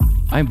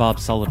I'm Bob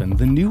Sullivan,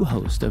 the new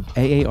host of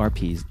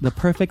AARP's The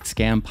Perfect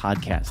Scam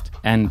podcast.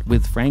 And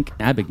with Frank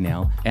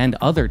Abagnale and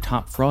other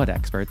top fraud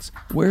experts,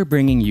 we're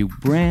bringing you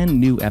brand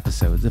new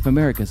episodes of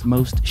America's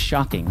most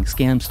shocking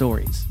scam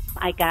stories.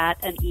 I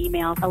got an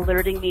email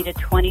alerting me to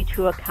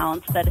 22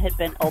 accounts that had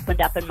been opened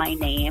up in my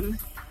name.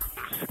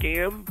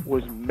 Scam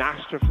was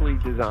masterfully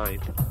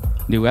designed.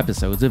 New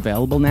episodes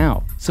available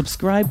now.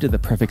 Subscribe to the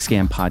Perfect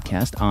Scam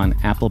podcast on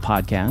Apple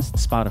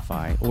Podcasts,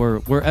 Spotify, or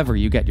wherever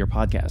you get your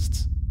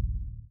podcasts.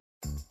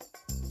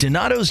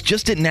 Donato's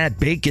just didn't add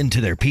bacon to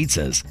their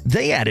pizzas.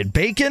 They added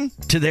bacon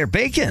to their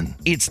bacon.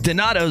 It's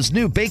Donato's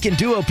new Bacon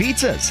Duo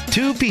pizzas.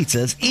 2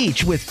 pizzas,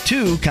 each with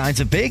 2 kinds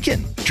of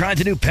bacon. Try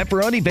the new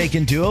Pepperoni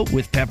Bacon Duo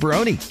with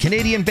pepperoni,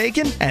 Canadian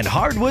bacon, and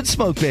hardwood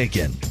smoked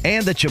bacon.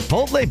 And the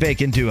Chipotle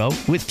Bacon Duo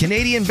with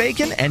Canadian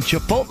bacon and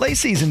Chipotle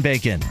seasoned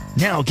bacon.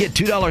 Now get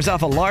 $2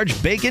 off a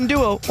large Bacon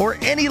Duo or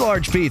any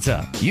large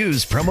pizza.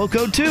 Use promo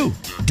code 2.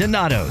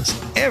 Donato's.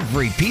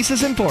 Every piece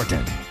is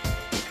important.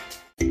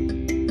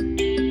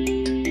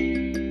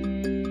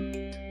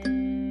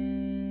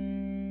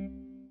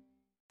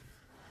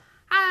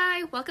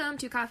 Welcome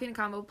to Coffee and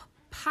Combo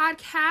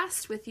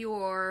podcast with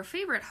your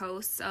favorite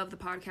hosts of the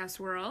podcast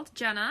world,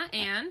 Jenna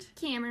and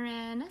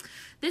Cameron.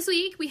 This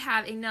week we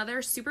have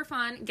another super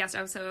fun guest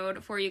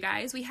episode for you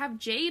guys. We have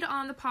Jade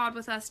on the pod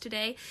with us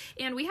today,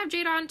 and we have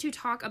Jade on to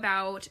talk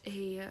about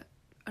an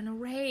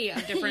array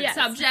of different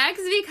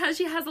subjects because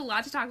she has a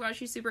lot to talk about.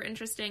 She's super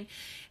interesting,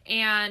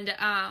 and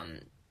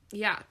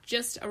yeah,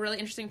 just a really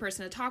interesting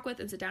person to talk with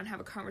and sit down and have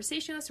a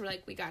conversation with. So we're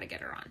like, we got to get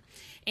her on.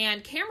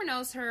 And Cameron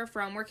knows her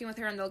from working with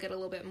her, and they'll get a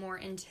little bit more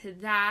into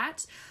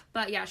that.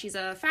 But yeah, she's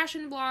a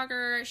fashion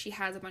blogger. She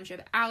has a bunch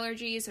of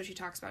allergies, so she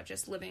talks about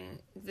just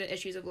the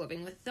issues of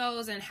living with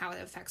those and how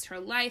it affects her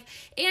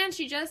life. And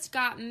she just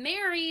got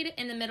married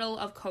in the middle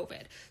of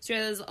COVID. So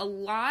there's a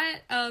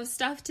lot of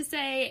stuff to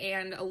say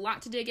and a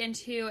lot to dig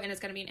into, and it's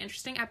going to be an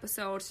interesting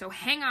episode. So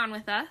hang on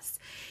with us.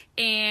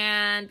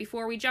 And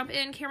before we jump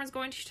in, Cameron's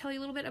going to tell you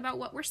a little bit about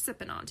what we're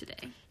sipping on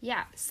today.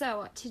 Yeah,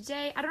 so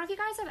today, I don't know if you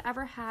guys have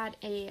ever had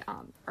a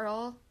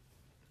Earl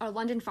or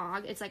London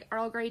Fog. It's like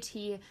Earl Grey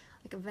tea,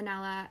 like a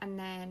vanilla, and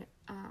then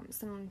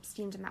some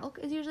steamed milk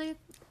is usually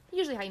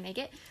how you make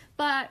it.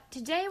 But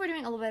today we're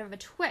doing a little bit of a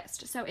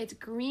twist. So it's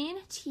green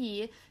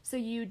tea, so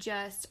you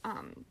just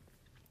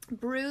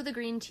brew the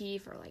green tea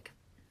for like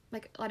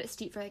let it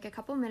steep for like a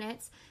couple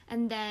minutes,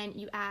 and then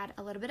you add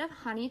a little bit of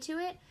honey to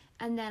it,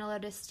 and then a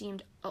little bit of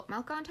steamed oat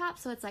milk on top.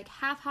 So it's like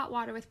half hot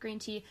water with green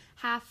tea,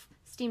 half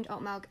steamed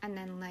oat milk, and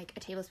then like a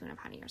tablespoon of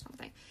honey or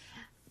something.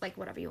 Like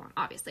whatever you want,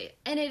 obviously.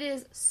 And it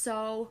is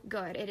so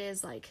good. It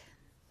is like,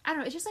 I don't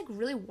know, it's just like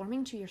really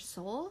warming to your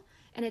soul.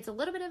 And it's a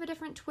little bit of a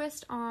different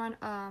twist on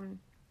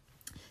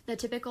the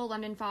typical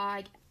London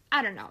Fog.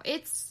 I don't know.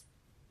 It's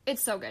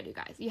so good, you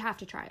guys. You have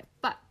to try it.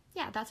 But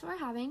yeah, that's what we're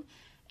having.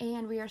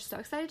 And we are so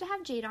excited to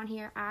have Jade on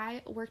here.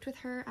 I worked with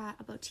her at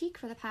a boutique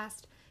for the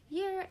past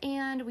year,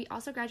 and we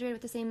also graduated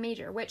with the same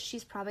major, which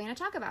she's probably going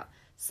to talk about.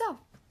 So,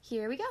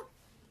 here we go.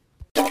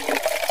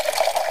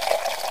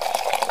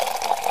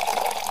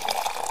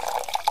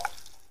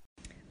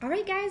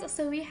 Alright guys,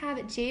 so we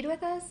have Jade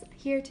with us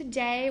here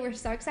today. We're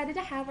so excited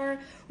to have her.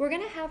 We're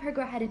going to have her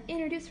go ahead and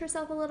introduce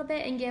herself a little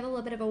bit and give a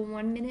little bit of a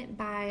 1-minute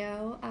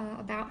bio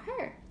about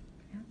her.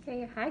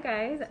 Okay, hi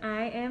guys.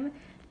 I am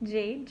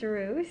Jade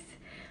Druse.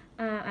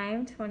 I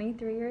am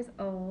 23 years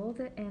old,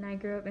 and I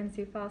grew up in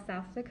Sioux Falls,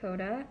 South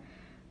Dakota.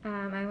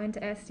 I went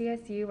to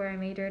SDSU, where I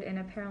majored in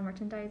apparel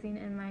merchandising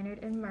and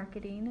minored in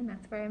marketing, and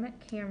that's where I met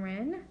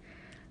Cameron.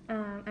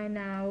 I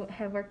now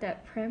have worked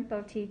at Print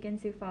Boutique in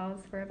Sioux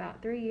Falls for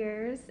about 3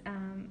 years,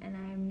 and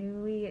I'm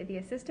newly the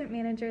assistant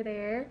manager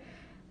there,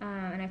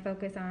 and I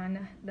focus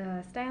on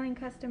the styling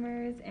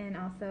customers and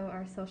also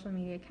our social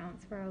media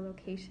accounts for our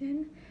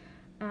location.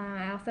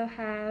 I also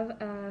have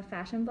a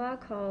fashion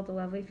blog called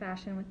Lovely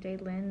Fashion with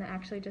Jade Lynn that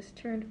actually just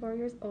turned 4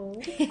 years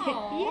old.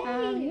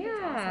 Aww.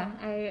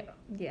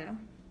 Yeah.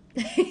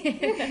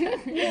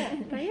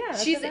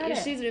 She's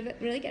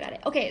really good at it.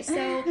 Okay,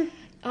 so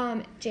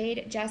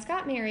Jade just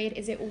got married.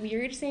 Is it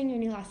weird saying your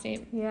new last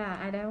name? Yeah,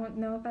 I don't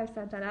know if I've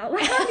said that out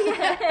loud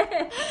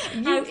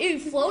yet.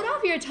 It flowed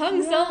off your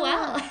tongue so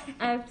well.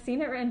 I've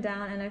seen it written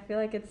down, and I feel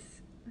like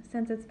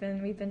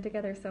we've been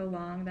together so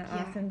long that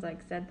Austin's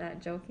like said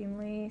that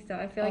jokingly, so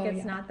I feel like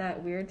it's not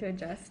that weird to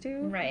adjust to.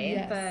 Right.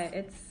 Yes. But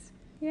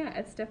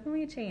it's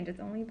definitely a change.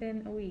 It's only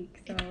been a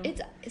week, so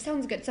it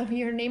sounds good. So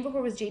your name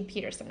before was Jade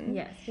Peterson.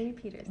 Yes, Jade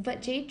Peterson.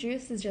 But Jade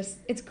Druse is just,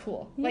 it's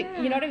cool. Yeah. Like,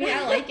 you know what I mean?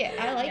 I like it.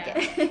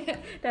 It.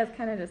 Does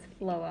kind of just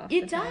flow off.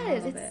 It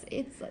does.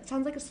 It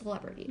sounds like a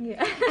celebrity.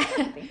 Yeah.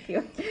 Thank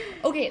you.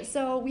 Okay,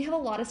 so we have a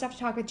lot of stuff to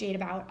talk with Jade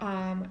about.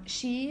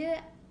 She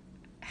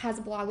has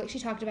a blog like she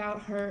talked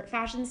about. Her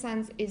fashion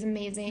sense is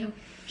amazing.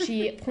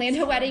 She planned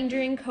a wedding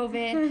during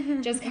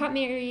COVID, just got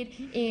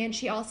married, and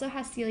she also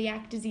has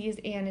celiac disease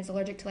and is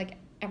allergic to like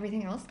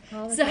everything else.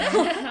 All the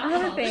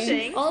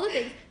things.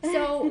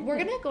 So we're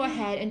going to go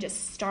ahead and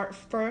just start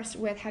first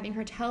with having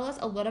her tell us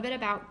a little bit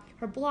about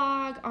her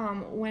blog,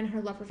 when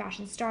her love for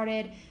fashion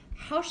started,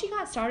 how she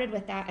got started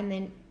with that, and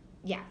then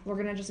we're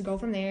going to just go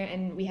from there,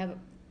 and we have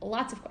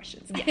lots of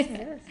questions.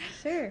 Yes,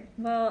 sure.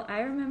 Well,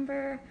 I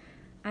remember,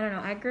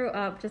 I grew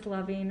up just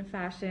loving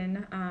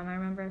fashion. I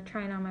remember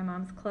trying on my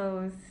mom's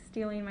clothes,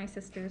 stealing my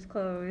sister's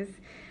clothes,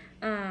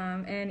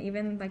 and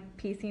even like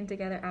piecing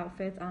together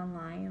outfits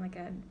online, like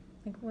at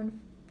when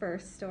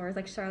first stores,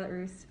 like Charlotte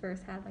Russe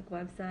first had like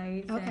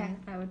websites, and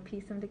I would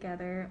piece them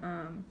together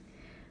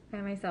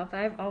by myself.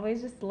 I've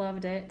always just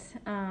loved it.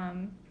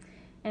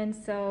 And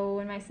so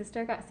when my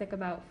sister got sick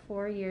about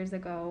 4 years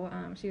ago,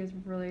 she was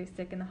really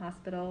sick in the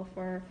hospital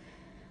for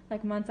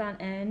like months on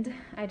end.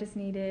 I just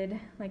needed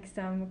like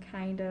some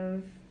kind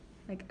of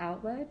like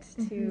outlet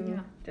to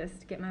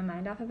just get my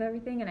mind off of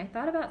everything. And I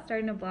thought about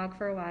starting a blog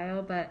for a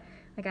while, but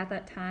like at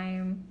that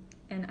time,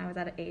 and I was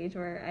at an age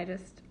where I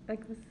just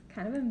like was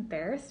kind of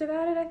embarrassed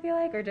about it, I feel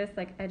like, or just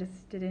like I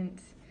just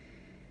didn't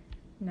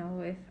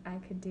know if I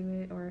could do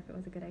it or if it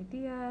was a good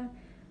idea.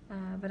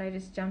 But I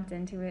just jumped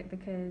into it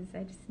because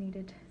I just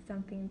needed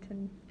something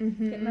to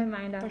get my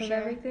mind off of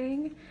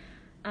everything.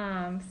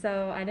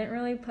 So I didn't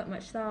really put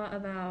much thought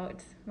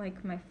about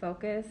like my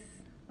focus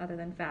other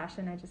than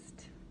fashion. I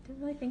just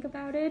didn't really think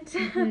about it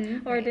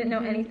or didn't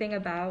know anything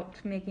about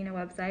making a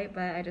website,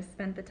 but I just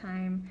spent the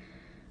time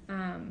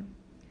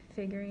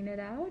figuring it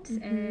out.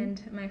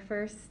 And my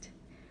first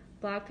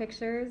blog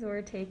pictures were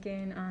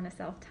taken on a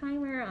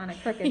self-timer on a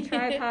crooked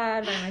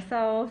tripod by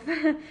myself,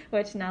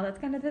 which now that's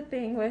kind of the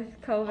thing with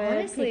COVID.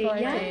 Honestly, people are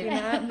taking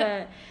that,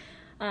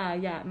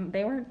 but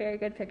they weren't very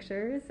good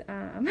pictures.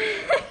 At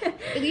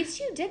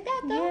least you did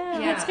that, though.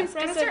 It's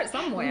impressive. Gotta start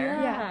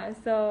somewhere.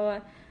 So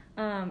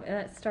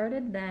it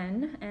started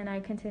then, and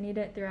I continued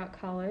it throughout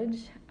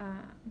college.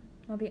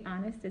 I'll be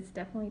honest, it's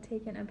definitely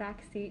taken a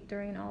back seat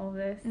during all of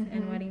this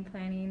and wedding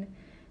planning.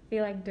 I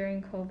feel like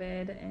during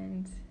COVID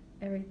and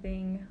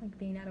everything, like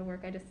being out of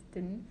work, I just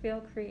didn't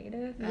feel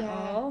creative at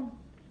all.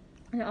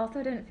 And it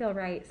also didn't feel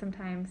right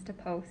sometimes to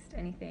post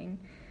anything.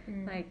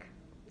 Like,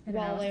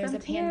 while there's a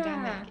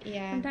pandemic.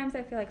 Sometimes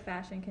I feel like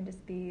fashion can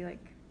just be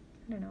like,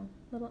 I don't know,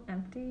 a little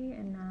empty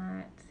and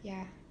not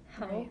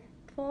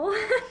helpful.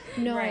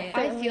 No,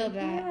 I feel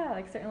that. Yeah,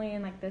 like certainly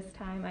in like this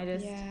time, I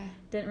just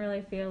didn't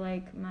really feel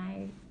like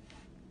my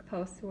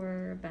posts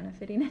were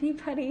benefiting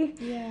anybody.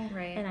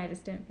 And I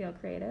just didn't feel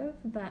creative,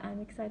 but I'm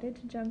excited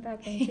to jump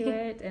back into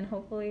it, and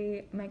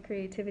hopefully my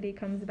creativity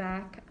comes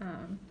back.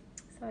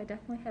 So I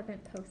definitely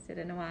haven't posted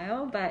in a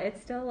while, but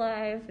it's still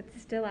live.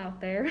 It's still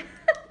out there.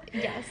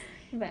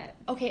 But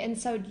okay, and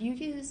so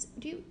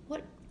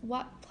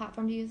what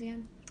platform do you use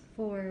again?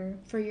 For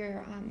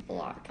your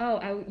blog? Oh,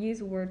 I use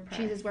WordPress.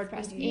 She uses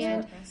WordPress.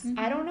 And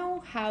I don't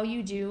know how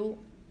you do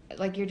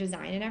like your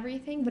design and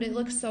everything, but it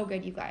looks so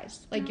good, you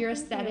guys. Like your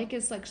aesthetic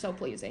is like so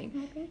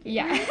pleasing.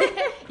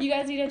 You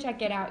guys need to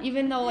check it out.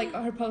 Even though like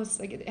her posts,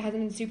 like it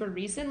hasn't been super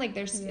recent, like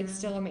it's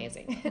still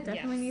amazing.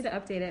 Definitely need to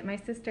update it. My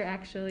sister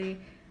actually,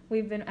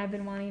 I've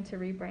been wanting to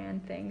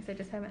rebrand things. I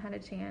just haven't had a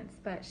chance,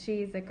 but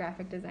she's a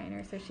graphic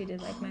designer, so she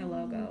did like my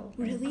logo.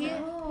 Really?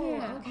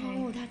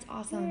 Oh, that's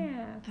awesome.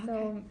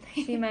 So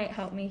she might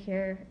help me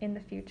here in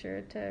the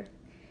future to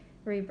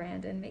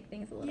rebrand and make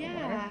things a little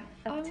more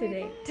up to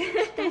date.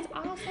 That's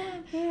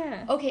awesome.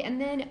 Okay,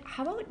 and then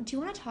how about, do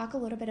you want to talk a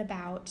little bit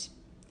about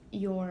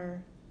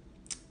your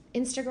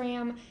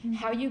Instagram,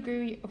 how you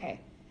grew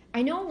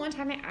I know one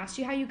time I asked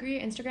you how you grew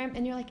your Instagram,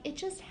 and you're like, it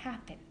just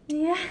happened.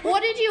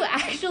 What did you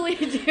actually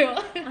do?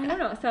 I don't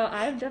know. So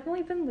I've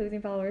definitely been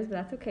losing followers, but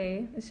that's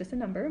okay. It's just a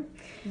number.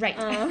 Right.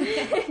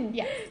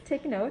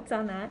 Take notes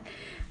on that.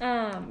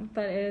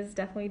 But it is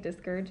definitely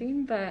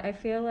discouraging. But I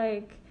feel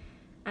like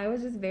I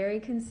was just very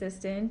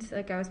consistent.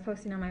 Like I was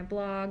posting on my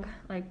blog.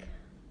 Like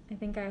I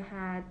think I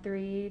had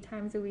 3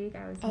 times a week.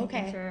 I was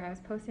making sure I was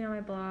posting on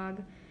my blog.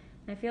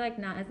 And I feel like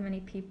not as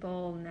many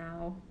people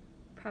now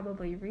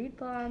probably read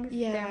blogs.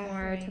 They're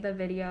more to the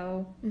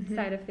video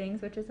side of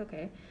things, which is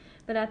okay.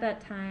 But at that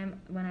time,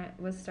 when I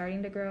was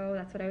starting to grow,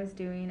 that's what I was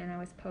doing, and I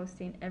was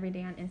posting every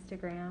day on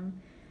Instagram.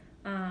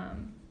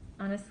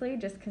 Honestly,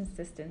 just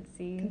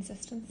consistency.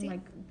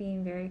 Like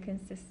being very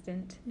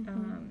consistent,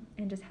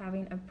 and just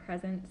having a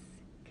presence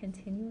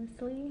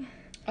continuously.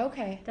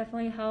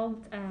 Definitely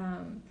helped.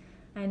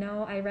 I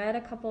know I read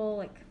a couple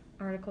like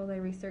articles, I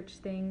researched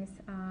things,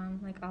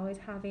 like always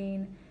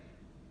having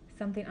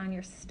something on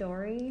your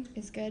story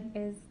is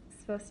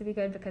supposed to be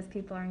good because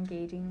people are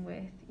engaging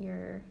with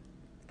your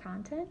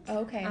content.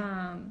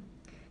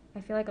 I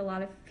feel like a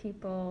lot of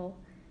people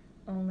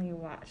only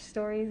watch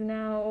stories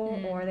now,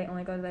 or they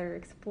only go to their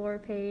explore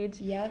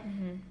page.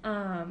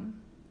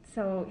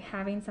 So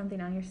having something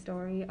on your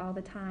story all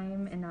the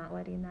time and not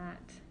letting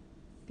that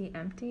be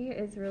empty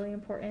is really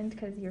important,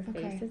 because your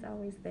face is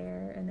always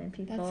there, and then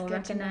people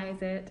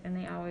recognize it, and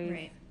they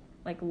always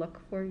like look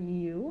for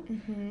you.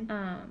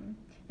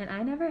 And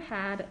I never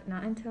had,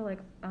 not until like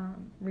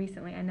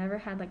recently, I never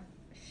had like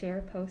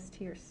share posts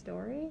to your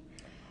story.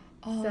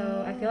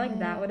 So I feel like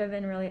that would have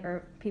been really,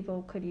 or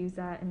people could use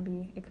that and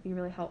it could be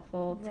really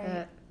helpful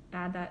to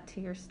add that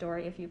to your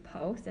story if you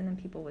post, and then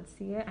people would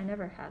see it. I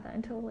never had that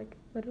until like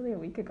literally a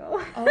week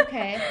ago.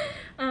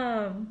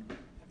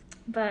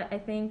 But I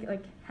think,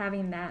 like,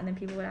 having that and then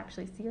people would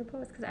actually see your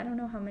post, because I don't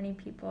know how many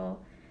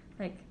people,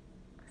 like,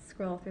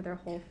 scroll through their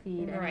whole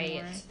feed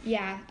anymore.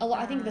 Yeah,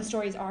 I think the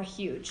stories are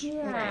huge.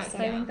 Yeah, so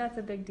I think that's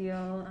a big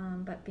deal.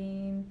 But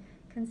being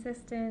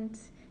consistent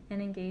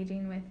and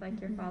engaging with,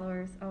 like, your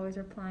followers, always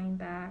replying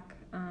back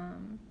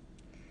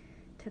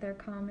to their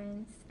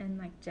comments and,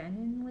 like,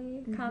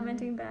 genuinely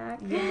commenting back.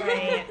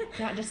 Right.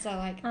 Not just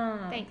like,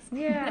 thanks.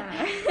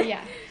 Yeah.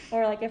 Yeah.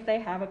 Or, like, if they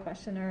have a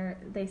question or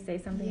they say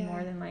something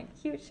more than, like,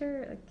 cute,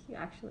 sure, like, you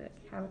actually,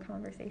 like, have a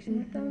conversation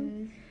with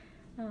them.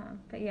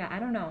 But yeah, I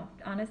don't know.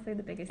 Honestly,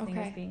 the biggest thing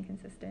is being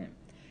consistent.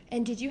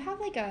 And did you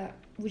have, like,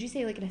 would you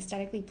say, like, an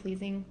aesthetically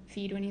pleasing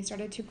feed when you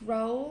started to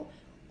grow?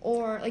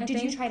 Or, like,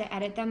 did you try to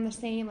edit them the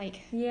same?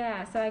 Like,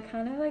 yeah, so I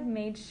kind of, like,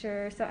 made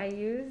sure. So I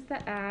use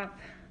the app.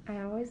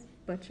 I always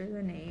butcher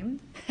the name.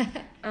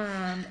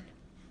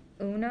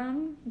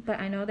 Unum, but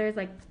I know there's,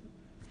 like,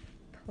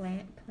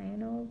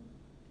 Plano.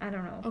 I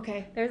don't know.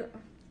 Okay.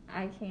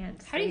 I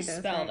can't. How do you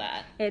spell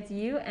that? It's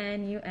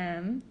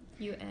UNUM.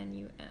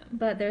 UNUM.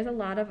 But there's a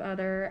lot of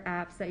other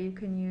apps that you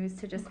can use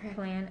to just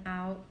plan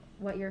out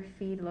what your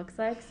feed looks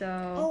like.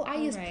 So I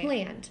use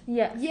Planned.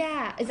 Yeah.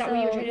 Yeah. Is that what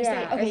you were trying to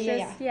say?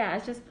 Okay, yeah,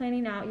 it's just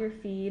planning out your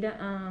feed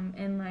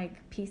and,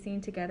 like,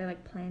 piecing together,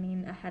 like,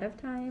 planning ahead of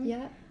time.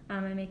 Yeah.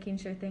 And making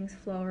sure things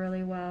flow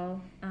really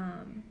well.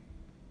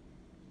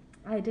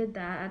 I did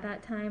that at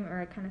that time,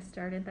 or I kind of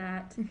started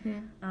that.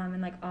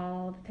 And, like,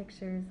 all the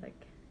pictures, like,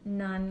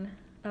 none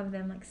of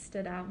them, like,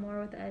 stood out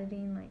more with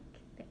editing. Like,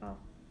 they all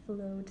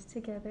flowed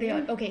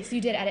together. Okay, so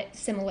you did edit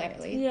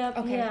similarly. Yeah.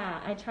 Okay.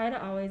 Yeah, I try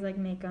to always, like,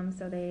 make them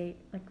so they,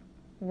 like,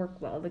 work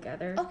well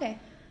together. Okay.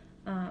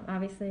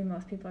 Obviously,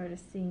 most people are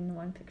just seeing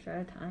one picture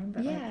at a time,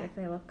 but like, if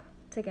they look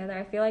together,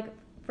 I feel like,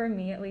 for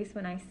me at least,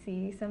 when I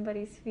see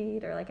somebody's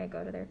feed, or, like, I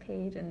go to their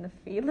page and the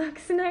feed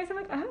looks nice, I'm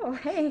like, oh,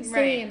 hey.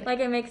 Same. Like,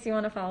 it makes you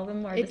want to follow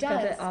them more, just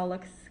because does. it all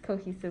looks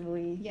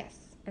cohesively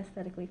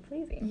aesthetically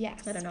pleasing.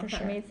 Yes, I don't know if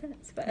that made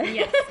sense, but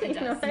yes, it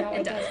does. No,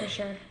 it does for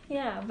sure.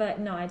 Yeah, but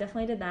no, I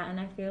definitely did that, and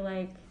I feel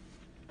like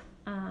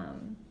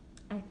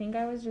I think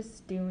I was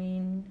just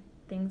doing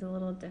things a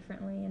little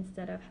differently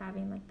instead of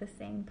having, like, the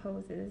same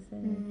poses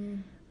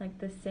and like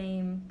the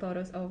same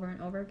photos over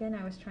and over again.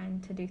 I was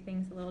trying to do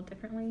things a little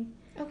differently.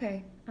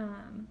 Okay.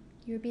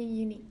 You were being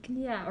unique.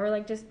 Yeah, or,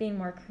 like, just being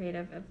more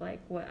creative of, like,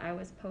 what I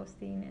was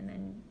posting, and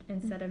then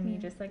instead of me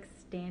just, like,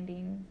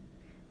 standing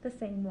the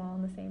same wall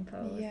in the same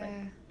pose. Yeah,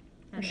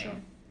 like, for sure.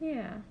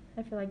 Yeah,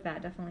 I feel like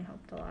that definitely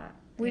helped a lot.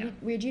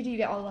 Where did you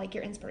get all, like,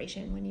 your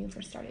inspiration when you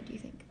first started, do you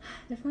think?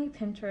 Definitely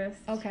Pinterest.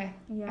 Okay.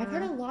 Yeah. I've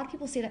heard a lot of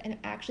people say that, and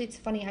actually it's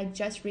funny, I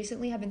just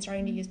recently have been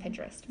starting to use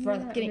Pinterest for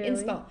getting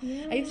inspo.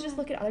 Yeah. I used to just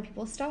look at other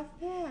people's stuff.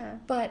 Yeah.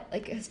 But,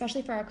 like,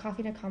 especially for our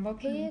Coffee and a Convo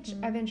page,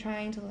 I've been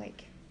trying to,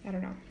 like, I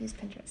don't know, use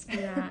Pinterest.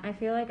 Yeah, I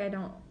feel like I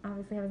don't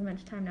obviously have as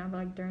much time now, but,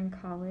 like, during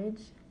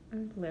college, I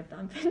lived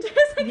on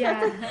Pinterest. Like,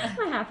 that's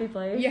my happy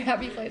place. Your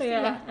happy place.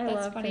 Yeah, I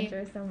love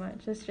Pinterest so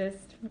much. It's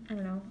just, I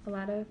don't know, a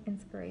lot of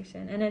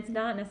inspiration. And it's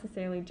not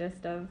necessarily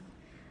just of,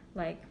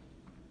 like,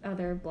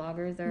 other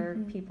bloggers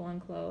or people in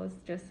clothes,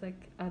 just,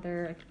 like,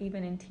 other, like,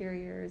 even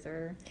interiors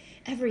or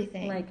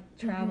everything. Like,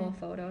 travel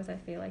photos, I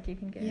feel like you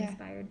can get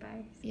inspired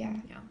by. So. Yeah.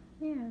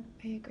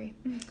 I agree.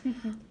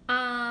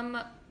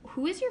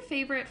 Who is your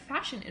favorite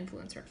fashion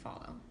influencer to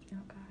follow? Oh,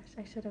 gosh.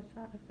 I should have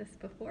thought of this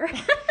before.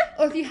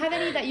 Or if you have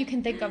any that you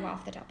can think of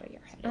off the top of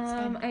your head. It's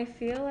fine. I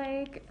feel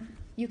like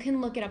you can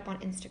look it up on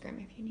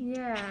Instagram if you need.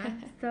 Yeah.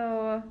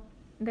 So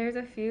there's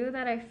a few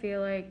that I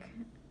feel like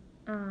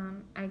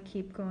I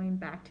keep going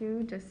back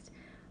to, just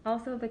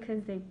also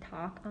because they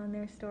talk on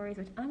their stories,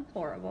 which I'm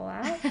horrible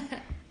at.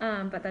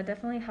 But that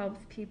definitely helps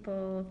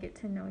people get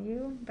to know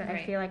you. But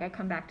I feel like I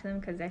come back to them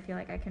because I feel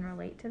like I can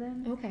relate to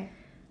them. Okay.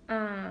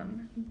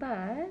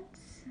 But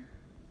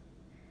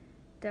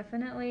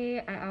definitely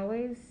I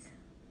always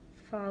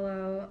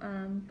follow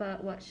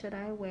But What Should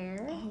I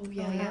Wear? Oh,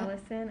 yeah.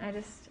 Allison. I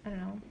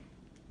don't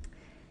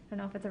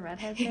know if it's a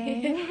redhead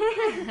thing.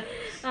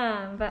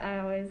 But I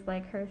always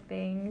like her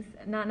things.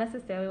 Not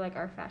necessarily like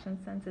our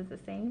fashion sense is the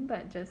same,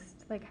 but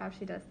just like how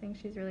she does things.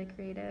 She's really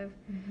creative.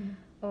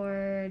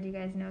 Or do you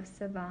guys know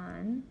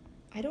Sivan?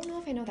 I don't know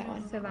if I know that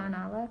one. Sivan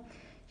Allah.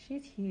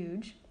 She's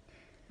huge,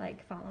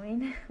 like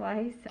following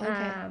wise.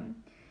 Okay.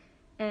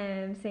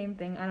 And same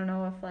thing. I don't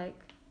know if like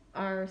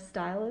our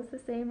style is the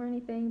same or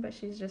anything, but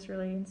she's just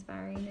really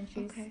inspiring, and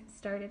she's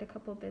started a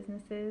couple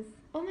businesses.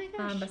 Oh my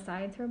gosh.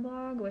 Besides her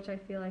blog, which I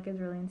feel like is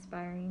really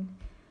inspiring.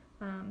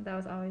 That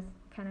was always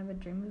kind of a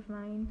dream of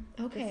mine.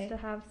 Okay. Just to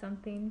have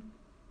something,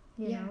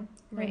 you know.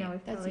 Right. I know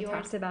we've That's totally yours.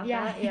 talked about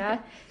that.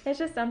 Yeah. It's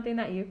just something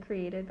that you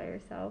created by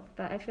yourself.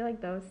 But I feel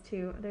like those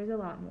two, there's a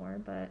lot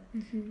more, but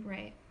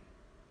right.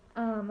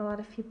 A lot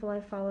of people I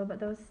follow, but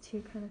those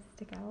two kind of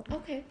stick out.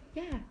 Okay.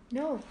 Yeah.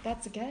 No,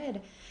 that's good.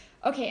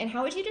 Okay, and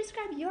how would you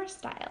describe your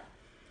style?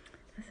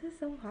 This is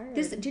so hard.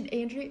 Did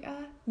Andrew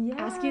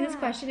ask you this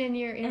question in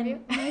your interview?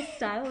 And my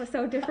style was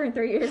so different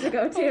 3 years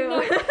ago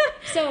too.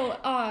 So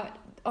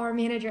our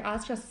manager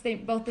asked us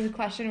both the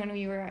question when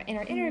we were in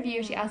our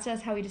interview. She asked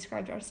us how we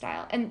described our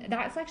style, and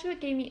that's actually what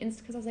gave me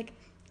because I was like,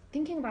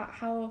 thinking about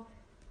how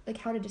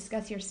to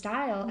discuss your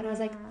style, and I was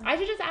like, I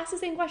should just ask the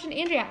same question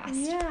Andrea asked.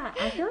 Yeah,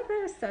 I feel like that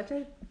was such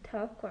a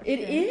tough question.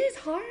 It is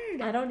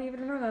hard. I don't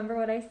even remember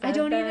what I said. I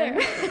don't either.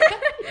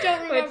 I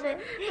don't remember.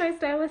 My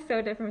style was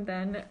so different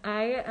then.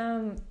 I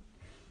am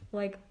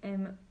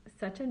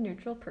such a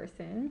neutral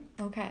person.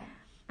 Okay.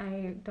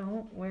 I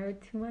don't wear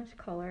too much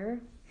color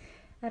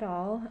at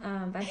all.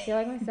 But I feel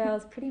like my style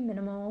is pretty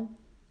minimal.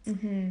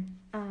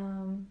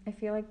 I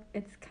feel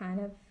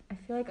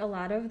like a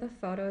lot of the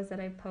photos that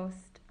I post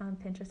on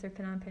Pinterest or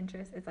pin on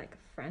Pinterest is like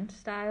French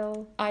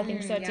style. I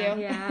think so too.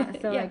 Yeah.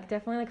 So like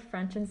definitely like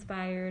French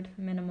inspired,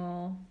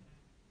 minimal.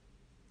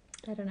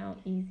 I don't know,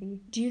 easy.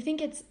 Do you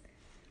think it's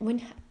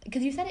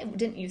because you said it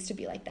didn't used to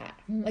be like that.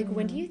 Like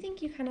when do you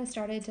think you kind of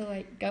started to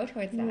like go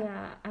towards that?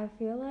 Yeah, I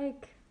feel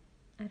like,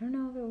 I don't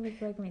know if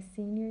it was like my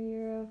senior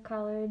year of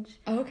college.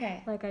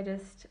 Okay. Like I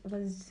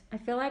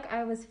feel like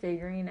I was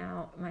figuring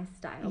out my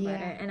style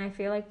better. And I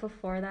feel like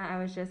before that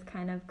I was just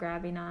kind of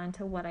grabbing on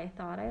to what I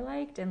thought I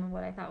liked and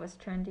what I thought was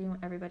trendy and what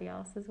everybody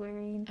else was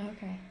wearing.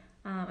 Okay.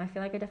 I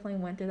feel like I definitely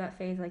went through that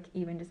phase, like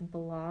even just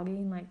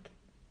blogging, like,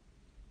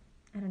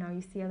 I don't know,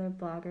 you see other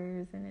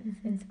bloggers and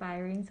it's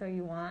inspiring, so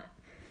you want,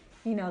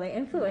 they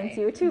influence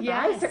you to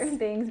buy certain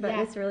things, but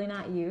it's really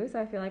not you.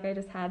 So I feel like I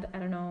just had, I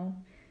don't know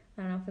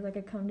if it's like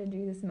a come to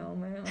Jesus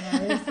moment when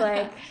I was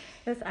like,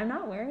 I'm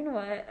not wearing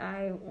what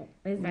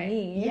is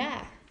me.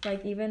 Yeah.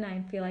 Like even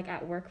I feel like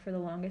at work for the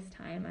longest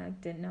time, I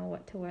didn't know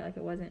what to wear. Like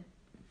it wasn't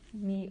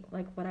me,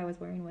 like what I was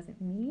wearing wasn't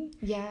me.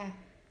 Yeah.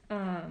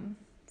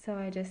 So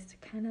I just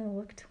kind of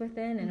looked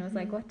within and was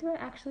like, what do I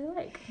actually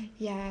like?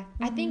 Yeah.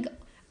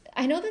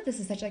 I know that this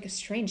is such like a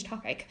strange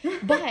topic,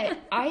 but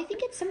I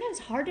think it's sometimes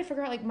hard to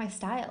figure out like my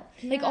style.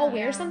 Like I'll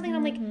wear something,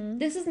 I'm like,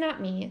 this is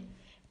not me.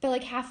 But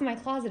like half of my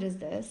closet is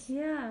this.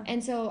 Yeah.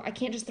 And so I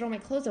can't just throw my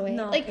clothes away.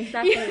 No, like,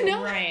 exactly.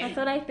 Right. That's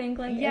what I think.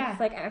 Like, it's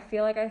like I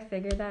feel like I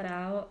figured that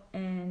out,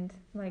 and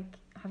like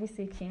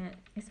obviously you can't,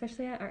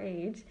 especially at our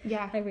age.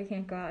 Yeah. Like we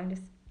can't go out and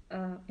just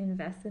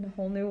invest in a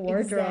whole new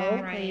wardrobe.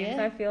 Exactly. Right.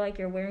 So I feel like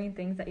you're wearing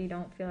things that you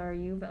don't feel are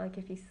you, but like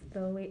if you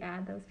slowly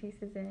add those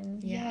pieces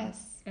in.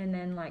 Yes. And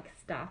then like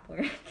stop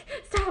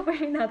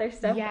wearing other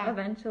stuff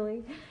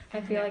eventually. I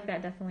feel like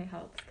that definitely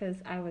helps because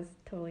I was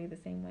totally the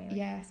same way.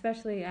 Like,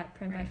 especially at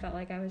Primp, I felt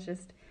like I was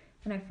just,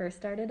 when I first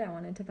started, I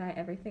wanted to buy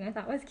everything I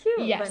thought was cute,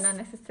 but not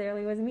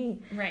necessarily was me.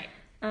 Right.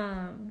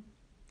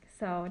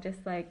 So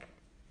just like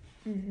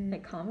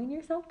calming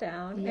yourself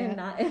down and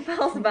not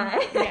impulse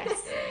buy. Yes.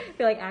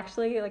 Feel like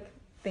actually like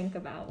think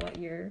about what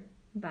you're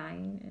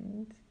buying.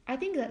 And I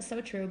think that's so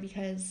true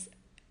because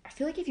I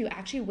feel like if you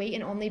actually wait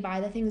and only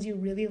buy the things you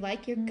really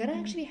like, you're gonna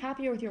actually be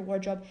happier with your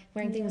wardrobe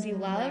wearing things you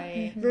love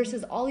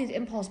versus all these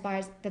impulse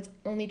buys that's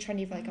only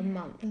trendy for like a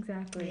month.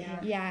 Exactly.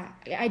 Yeah.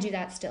 I do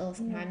that still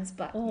sometimes,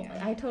 but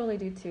I totally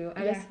do too.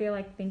 I just feel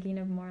like thinking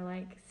of more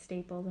like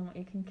staples and what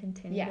you can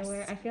continue to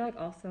wear. I feel like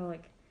also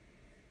like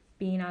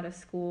being out of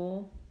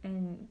school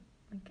and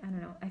like I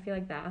don't know, I feel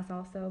like that has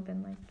also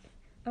been like,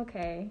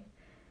 okay,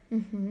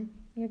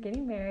 you're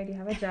getting married, you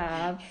have a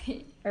job,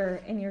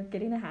 and you're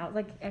getting a house.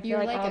 Like I feel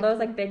like all those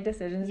like big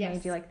decisions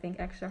made you like think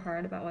extra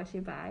hard about what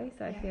you buy.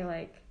 So I feel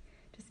like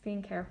just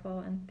being careful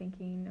and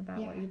thinking about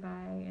what you buy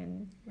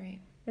and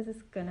is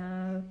this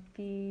gonna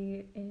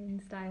be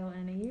in style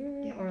in a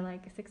year or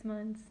like 6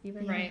 months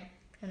even? Right.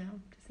 I don't know,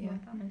 just more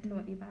thought into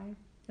what you buy.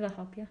 It'll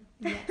help you.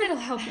 Yeah. It'll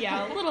help you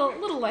out.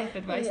 Little life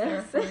advice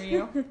there for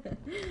you.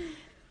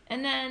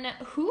 And then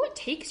who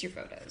takes your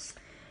photos?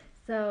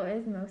 So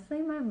it's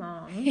mostly my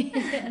mom.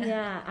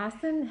 Yeah,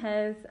 Austin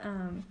has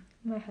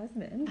my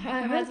husband. I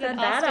haven't said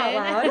that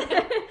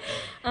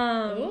out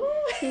loud.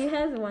 He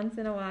has once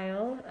in a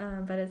while,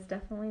 but it's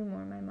definitely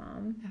more my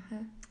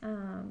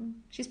mom.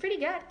 She's pretty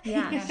good.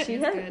 Yeah,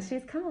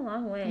 she's come a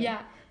long way.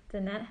 Yeah.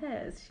 Danette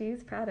has.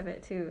 She's proud of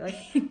it too. Like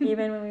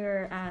even when we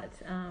were at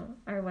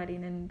our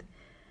wedding and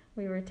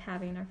we were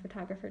having our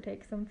photographer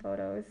take some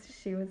photos,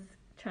 she was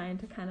trying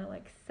to kind of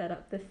like set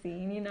up the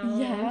scene,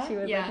 and she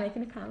was like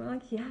making a comment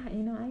like,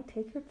 I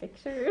take your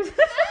pictures.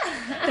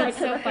 That's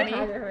so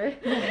funny.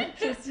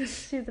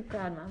 She's a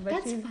proud mom. But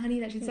that's funny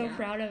that she's so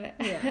proud of it.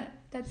 Yeah.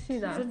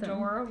 She's awesome.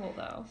 Adorable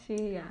though.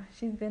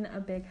 She's been a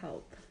big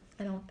help.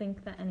 I don't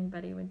think that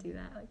anybody would do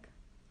that, like,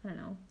 I don't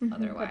know,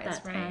 otherwise,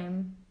 put that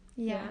time.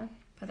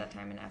 Put that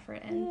time and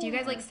effort. And do you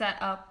guys like set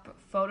up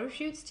photo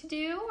shoots to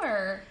do,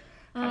 or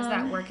how does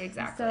that work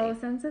exactly? So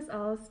since this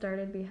all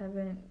started, we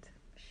haven't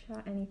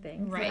shot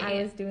anything. Right. So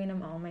I was doing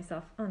them all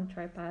myself on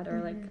tripod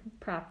or like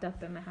propped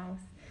up in my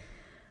house.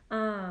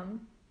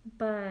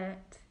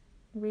 But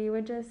we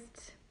would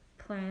just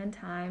plan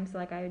time, so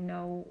like I would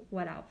know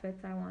what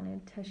outfits I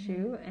wanted to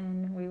shoot,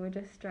 and we would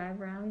just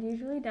drive around,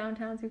 usually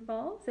downtown Sioux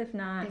Falls, if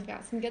not, you've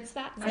got some good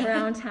spots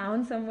around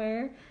town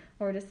somewhere,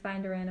 or just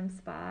find a random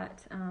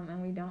spot.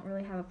 And we don't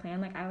really have a plan.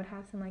 Like I would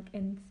have some like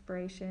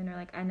inspiration or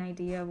like an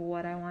idea of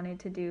what I wanted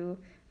to do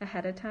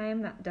ahead of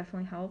time. That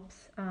definitely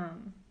helps.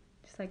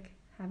 Just like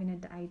having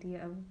an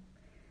idea of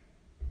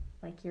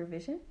like your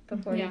vision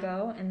before you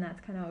go, and that's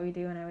kind of what we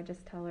do. And I would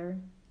just tell her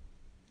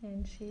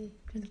and she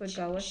just would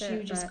go with it. She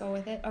would just go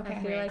with it? Okay.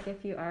 I feel like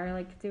if you are,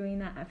 like, doing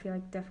that, I feel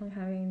like definitely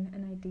having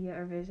an idea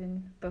or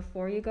vision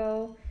before you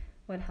go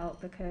would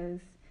help, because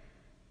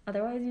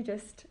otherwise you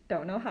just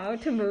don't know how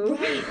to move.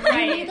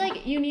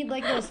 Right. You need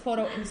those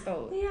photo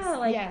inspo.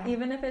 Yeah,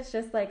 even if it's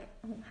just, like,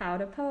 how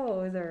to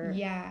pose, or...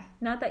 Yeah.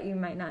 Not that you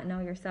might not know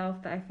yourself,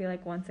 but I feel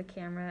like once a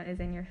camera is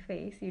in your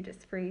face, you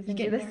just freeze and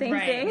do the same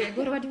thing. Like,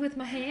 what do I do with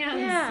my hands?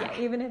 Yeah,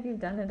 even if you've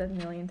done it a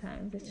million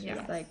times, it's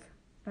just like,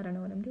 I don't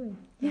know what I'm doing.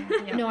 Yeah.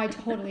 No, I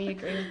totally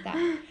agree with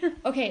that.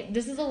 Okay,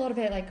 this is a little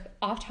bit, like,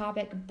 off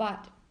topic,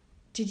 but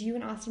did you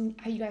and Austin,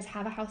 you guys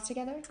have a house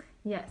together?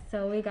 Yes,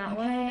 so we got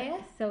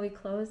one. So we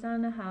closed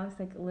on the house,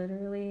 like,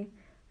 literally,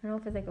 I don't know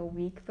if it was, like, a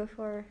week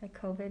before, like,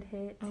 COVID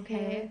hit. Okay.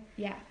 Here.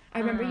 Yeah. I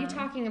remember you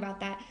talking about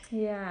that.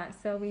 Yeah,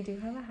 so we do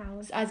have a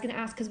house. I was going to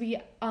ask, because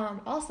we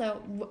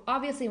also,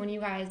 obviously, when you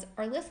guys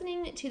are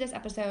listening to this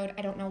episode,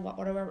 I don't know what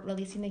order we're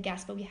releasing the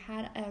guests, but we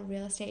had a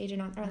real estate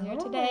agent on earlier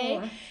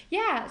today.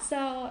 Yeah,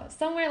 so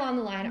somewhere along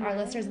the line, our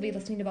listeners will be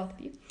listening to both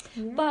of you.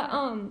 Yeah. But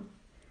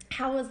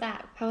how was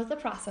that? How was the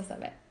process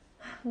of it?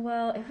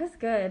 Well, it was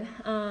good.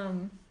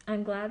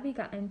 I'm glad we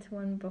got into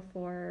one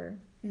before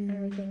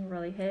everything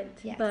really hit.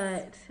 Yes.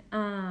 But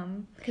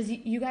because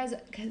you guys,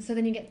 so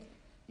then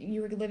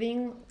you were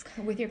living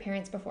with your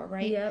parents before,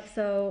 right? Yep.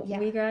 So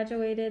we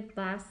graduated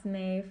last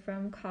May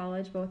from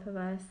college, both of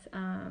us,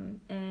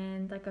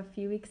 and like a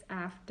few weeks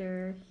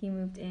after, he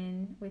moved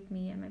in with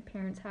me at my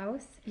parents'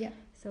 house. Yep.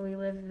 So we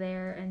lived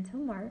there until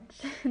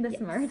March,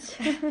 March.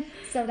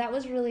 So that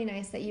was really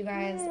nice that you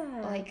guys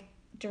like,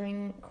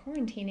 during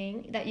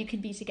quarantining, that you could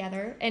be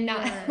together and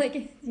not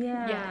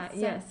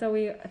So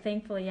we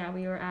thankfully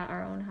we were at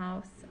our own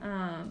house.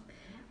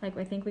 Like,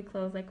 I think we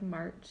closed like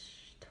March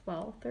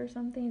 12th or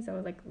something, so it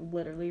was like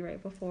literally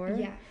right before.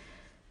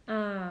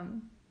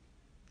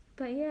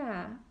 But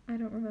yeah, I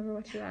don't remember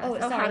what you asked. Oh,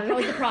 sorry. How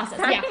was the process?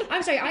 Yeah,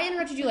 I'm sorry. I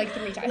interrupted you like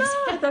 3 times. No,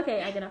 it's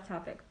okay. I get off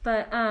topic.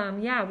 But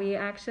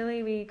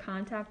we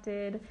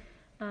contacted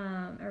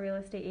a real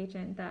estate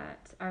agent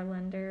that our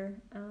lender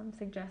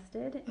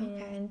suggested,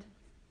 and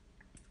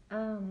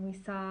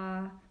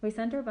we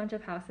sent her a bunch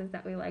of houses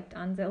that we liked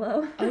on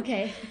Zillow.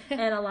 Okay.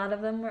 And a lot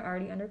of them were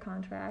already under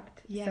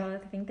contract. Yeah. So I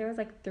think there was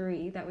like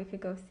 3 that we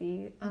could go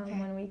see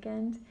one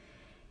weekend.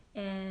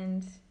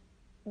 And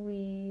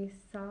we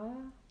saw,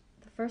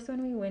 the first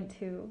one we went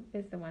to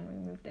is the one we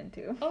moved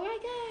into. Oh my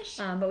gosh.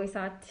 But we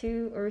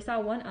saw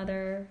one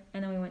other,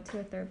 and then we went to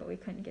a third, but we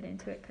couldn't get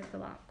into it because the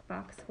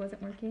lockbox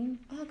wasn't working.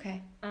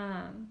 Okay.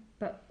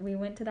 But we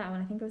went to that one,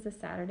 I think it was a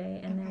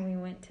Saturday, and then we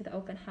went to the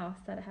open house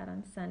that it had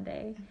on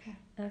Sunday,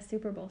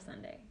 Super Bowl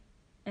Sunday.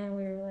 And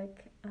we were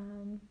like,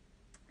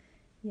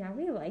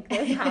 we like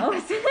this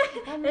house.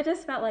 It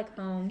just felt like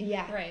home.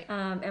 Yeah, right.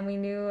 And we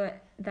knew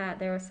that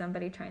there was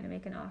somebody trying to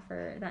make an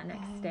offer that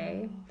next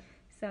day.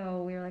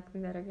 So we were like, we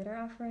better get our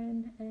offer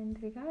in, and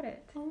we got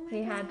it. Oh my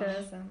We had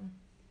to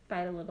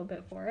fight a little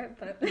bit for it,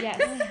 but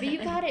yes, but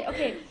you got it.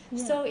 Okay,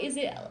 so is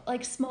it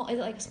like small? Is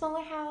it like a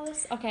smaller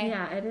house? Okay.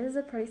 Yeah, it is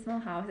a pretty small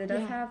house. It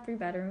does have 3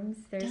 bedrooms.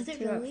 There's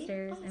 2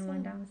 upstairs and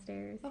 1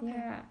 downstairs. Okay.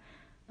 Yeah.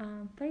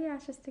 But yeah,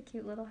 it's just a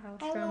cute little house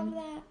from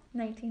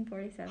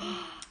 1947.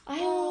 I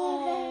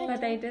love it.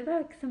 But they did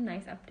like some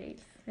nice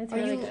updates. It's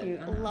really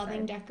cute. Are you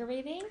loving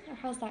decorating? Or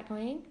how's that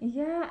going?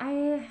 Yeah,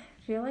 I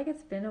feel like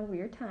it's been a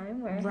weird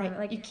time where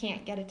you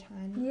can't get a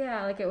ton.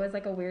 Yeah, like it was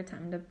like a weird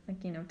time to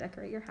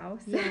decorate your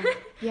house.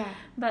 Yeah.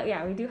 But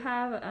yeah, we do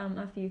have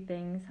a few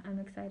ththings. I'm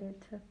excited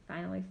to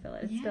finally fill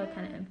it. It's still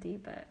kind of empty,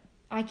 but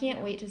I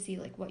can't wait to see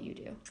like what you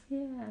do.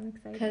 Yeah, I'm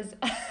excited. Because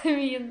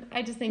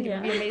I just think it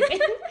would be amazing.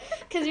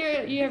 Because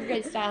you have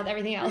great style with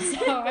everything else,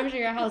 so I'm sure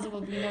your house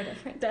will be no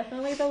different.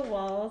 Definitely the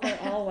walls are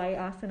all white.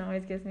 Austin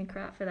always gives me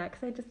crap for that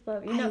because I just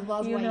love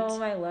white.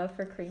 My love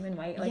for cream and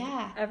white. Like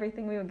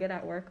everything we would get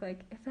at work,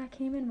 like if that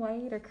came in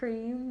white or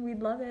cream,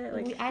 we'd love it.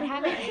 Like I'd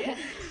have it.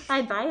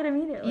 I'd buy it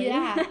immediately.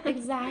 Yeah,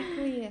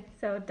 exactly.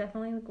 So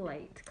definitely like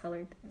light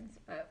colored things.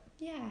 But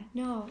yeah,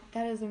 no,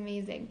 that is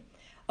amazing.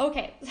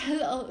 Okay,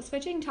 so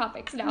switching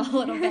topics now a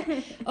little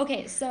bit.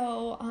 Okay,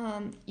 so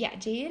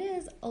Jade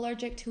is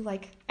allergic to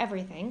like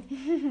everything.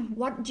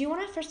 What do you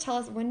want to first tell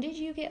us? When did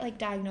you get like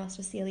diagnosed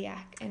with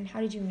celiac, and how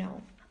did you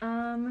know?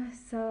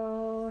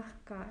 So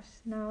gosh,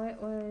 now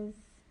it was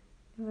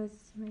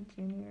my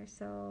junior,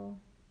 so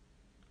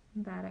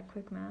I'm bad at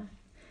quick math.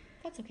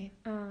 That's okay.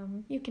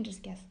 You can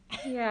just guess.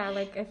 Yeah,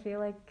 like I feel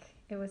like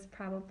it was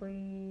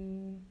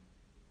probably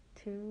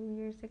 2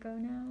 years ago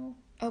now.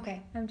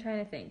 Okay. I'm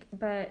trying to think.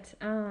 But,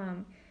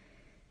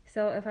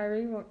 so if I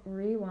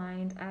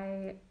rewind,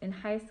 in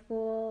high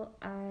school,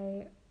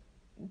 I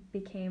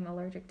became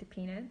allergic to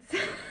peanuts.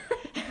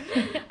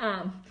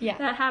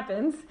 That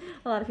happens.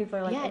 A lot of people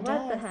are like,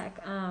 what the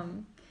heck?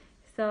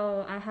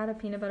 So I had a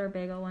peanut butter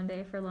bagel one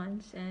day for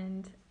lunch,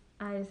 and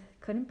I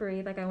couldn't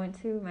breathe. Like, I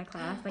went to my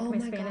class, my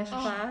Spanish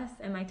class,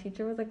 and my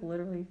teacher was, like,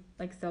 literally,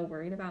 like, so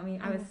worried about me.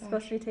 I was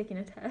supposed to be taking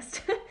a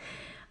test.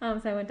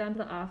 So I went down to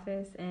the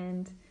office,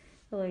 and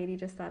the lady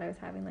just thought I was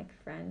having like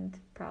friend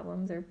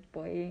problems or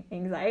boy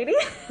anxiety.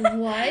 What?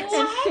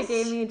 And she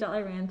gave me a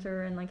Jolly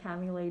Rancher and like had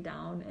me lay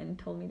down and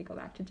told me to go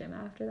back to gym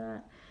after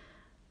that.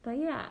 But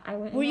yeah, I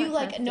went. Were you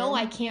like, tested. No,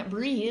 I can't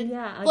breathe?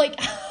 Yeah. Like,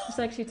 it's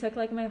like she took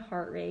like my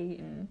heart rate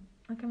and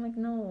like I'm like,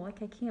 no,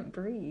 like I can't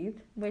breathe.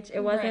 Which it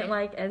wasn't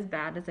like as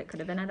bad as it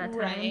could have been at that time.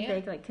 Right.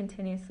 They like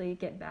continuously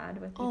get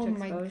bad with each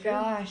exposure. Oh my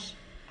gosh.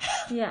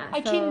 Yeah.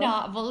 I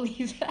cannot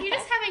believe that. You're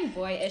just having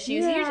boy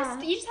issues. Yeah.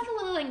 You just have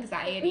a little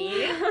anxiety.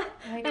 Yeah.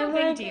 Like, no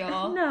big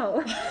deal.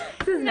 No.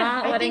 This is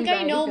not what I think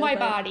I know my like.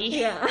 body.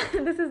 Yeah.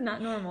 This is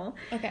not normal.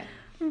 Okay.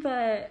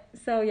 But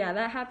so yeah,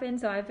 that happened.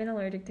 So I've been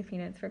allergic to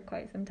peanuts for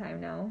quite some time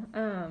now.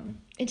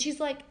 And she's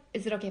like,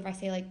 is it okay if I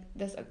say like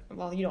this?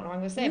 Well, you don't know what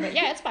I'm gonna say, but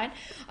yeah, it's fine.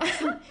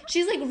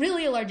 She's like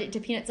really allergic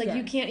to peanuts. Like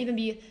you can't even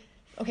be.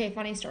 Okay,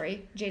 funny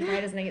story. Jade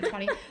probably doesn't think it's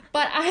funny,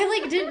 but I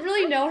like didn't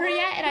really know her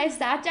yet, and I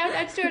sat down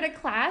next to her in a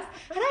class,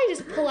 and I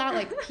just pull out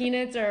like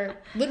peanuts or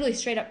literally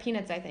straight up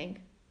peanuts, I think,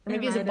 or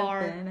maybe it was a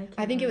bar.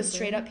 I think it was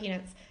straight up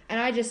peanuts. And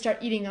I just start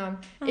eating them.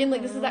 And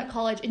like this is at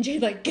college, and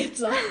Jade like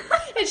gets up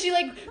and she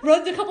like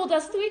runs a couple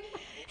desks away.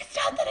 It's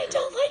not that I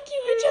don't like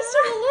you, I just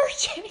am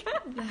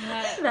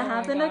allergic. That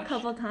happened a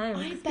couple times.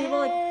 I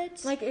People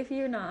bet. like if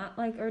you're not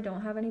like or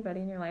don't have anybody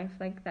in your life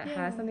like that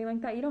has something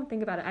like that, you don't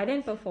think about it. I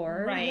didn't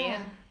before. Right.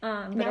 Yeah.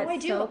 But now it's I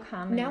do. So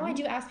common. Now I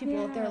do ask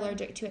people if they're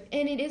allergic to it,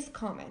 and it is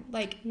common.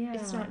 Like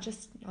it's not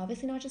just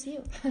obviously not just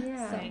you.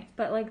 Yeah. So.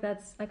 But like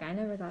that's like I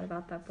never thought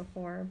about that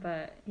before.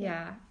 But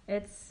yeah.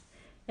 it's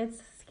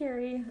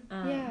scary.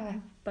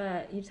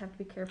 But you just have to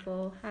be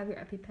careful. Have your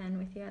EpiPen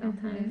with you at all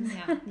times.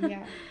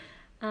 Yeah.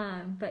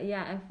 But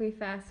yeah, if we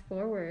fast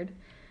forward,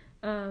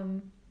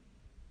 my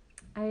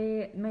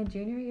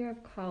junior year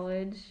of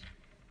college,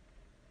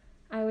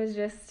 I was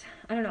just,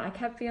 I don't know, I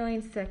kept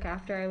feeling sick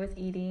after I was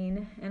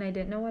eating, and I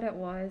didn't know what it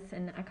was,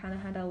 and I kind of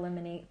had to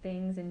eliminate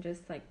things and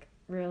just like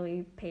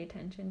really pay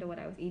attention to what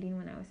I was eating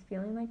when I was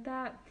feeling like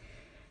that.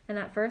 And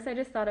at first I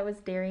just thought it was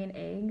dairy and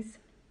eggs.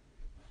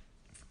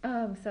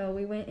 So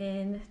we went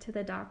in to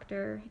the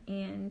doctor,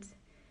 and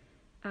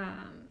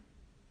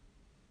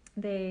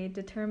they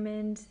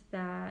determined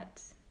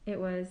that it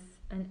was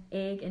an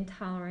egg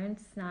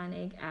intolerance, not an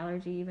egg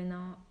allergy, even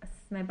though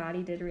my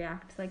body did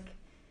react like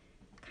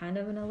kind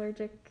of an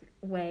allergic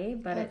way,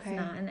 but it's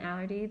not an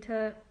allergy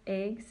to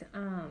eggs.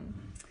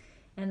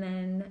 And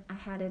then I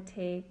had to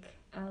take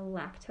a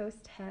lactose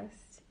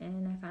test,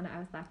 and I found out I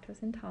was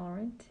lactose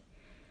intolerant.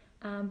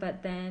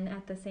 But then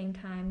at the same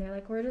time, they're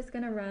like, we're just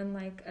going to run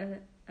like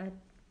a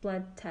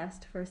blood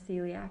test for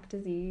celiac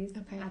disease.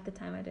 At the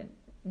time, I didn't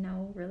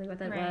know really what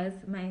that was.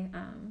 My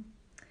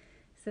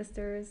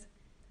sister's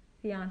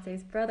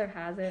fiance's brother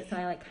has it, so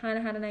I like kind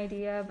of had an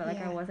idea, but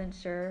like I wasn't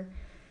sure.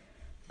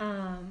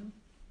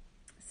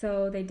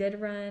 So they did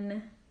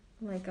run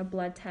like a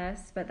blood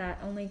test, but that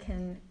only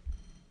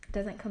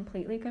doesn't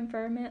completely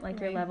confirm it. Like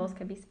your levels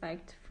could be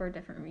spiked for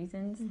different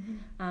reasons.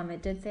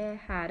 It did say I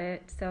had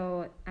it,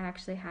 so I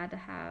actually had to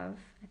have,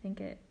 I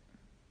can't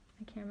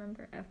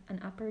remember, an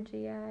upper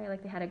GI.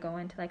 Like they had to go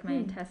into like my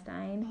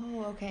intestine.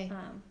 Oh, okay.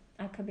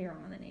 I could be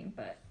wrong on the name,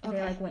 but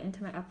they like went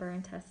into my upper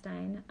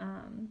intestine.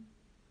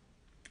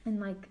 And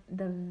like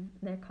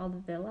they're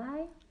called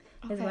villi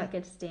is what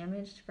gets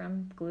damaged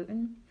from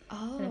gluten.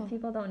 Oh. And if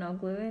people don't know,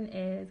 gluten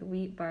is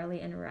wheat, barley,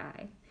 and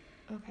rye.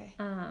 Okay.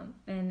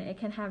 And it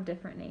can have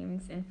different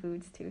names in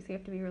foods too, so you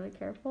have to be really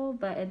careful.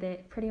 But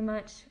it pretty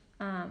much,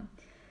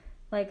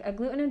 like a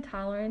gluten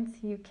intolerance,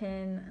 you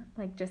can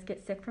like just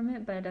get sick from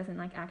it, but it doesn't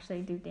like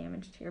actually do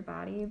damage to your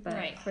body.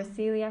 But for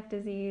celiac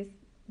disease,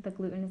 the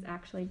gluten is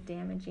actually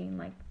damaging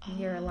like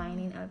your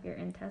lining of your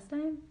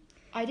intestine.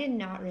 I did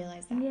not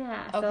realize that.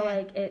 Yeah, so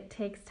like it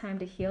takes time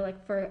to heal.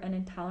 Like for an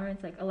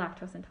intolerance, like a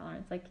lactose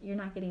intolerance, like you're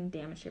not getting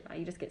damage to your body.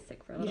 You just get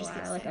sick for a little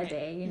while, like a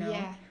day, you know,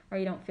 or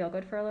you don't feel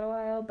good for a little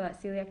while.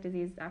 But celiac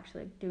disease is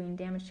actually doing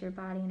damage to your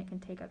body, and it can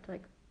take up to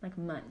like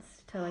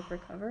months to like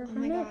recover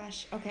from it. Oh my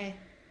gosh. Okay.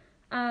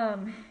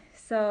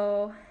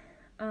 So,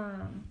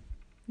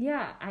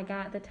 yeah, I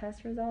got the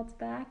test results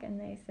back, and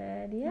they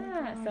said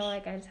so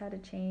like I just had to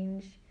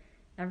change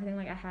everything.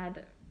 Like I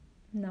had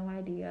no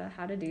idea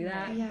how to do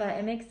that, but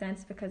it makes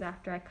sense because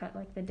after I cut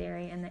like the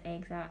dairy and the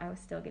eggs out, I was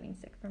still getting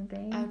sick from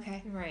things.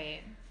 Okay. Right.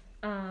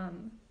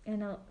 And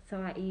so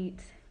I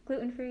eat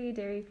gluten-free,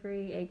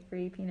 dairy-free,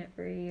 egg-free,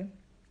 peanut-free.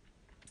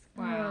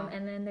 Wow.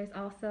 And then there's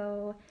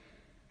also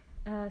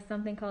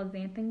something called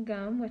xanthan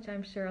gum, which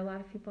I'm sure a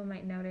lot of people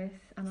might notice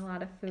on a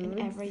lot of foods. And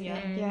everything.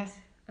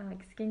 And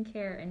like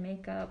skincare and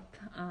makeup.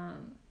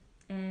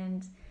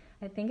 And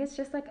I think it's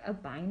just like a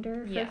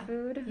binder for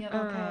food.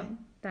 Yeah.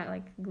 That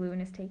like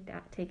gluten is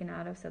taken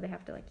out of, so they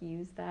have to like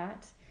use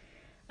that.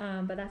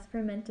 But that's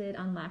fermented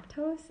on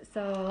lactose,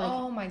 so like,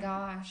 oh my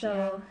gosh.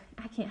 So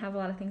I can't have a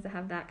lot of things that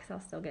have that because I'll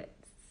still get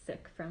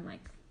sick from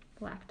like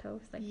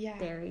lactose, like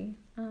dairy.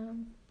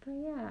 But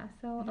yeah,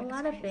 so a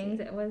lot of things.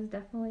 It was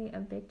definitely a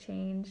big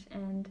change,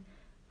 and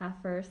at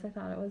first I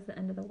thought it was the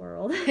end of the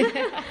world.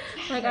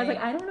 Like I was like,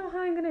 I don't know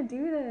how I'm gonna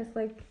do this.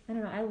 Like I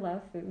don't know. I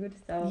love food,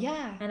 so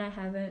and I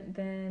haven't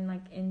been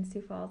like in Sioux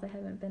Falls. I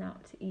haven't been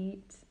out to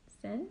eat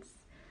since.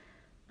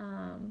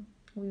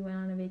 We went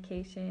on a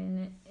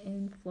vacation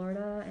in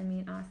Florida, and me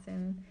and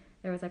Austin,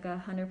 there was like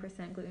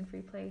 100%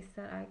 gluten-free place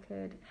that I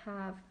could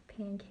have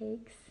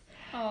pancakes.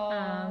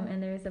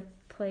 And there's a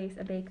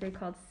bakery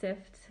called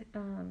Sift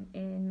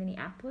in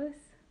Minneapolis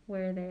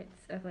where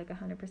it's of like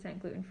 100%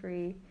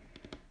 gluten-free.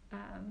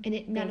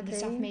 And none of the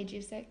stuff made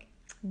you sick?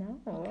 No.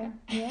 Okay.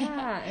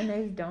 Yeah, and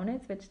there's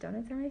donuts, which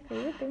donuts are my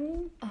favorite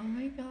thing. Oh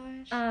my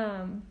gosh.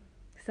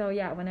 So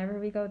yeah, whenever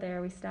we go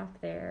there, we stop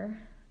there.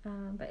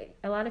 But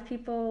a lot of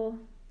people,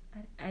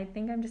 I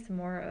think I'm just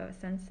more a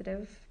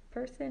sensitive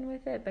person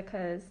with it,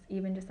 because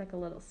even just like a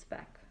little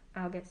speck,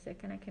 I'll get sick,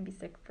 and I can be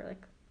sick for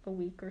like a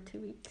week or 2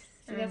 weeks.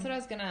 So that's what I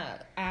was gonna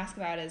ask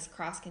about, is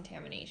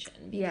cross-contamination.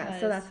 Yeah,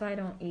 so that's why I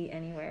don't eat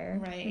anywhere.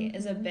 Right,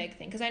 is a big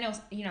thing. Because I know,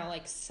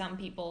 like some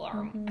people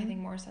are, I think,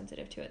 more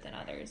sensitive to it than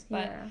others.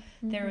 But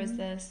there was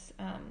this,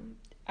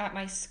 at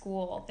my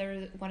school, there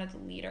was one of the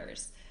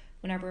leaders,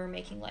 whenever we were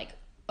making like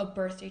a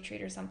birthday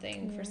treat or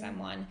something for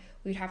someone,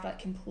 we'd have to like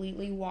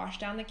completely wash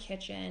down the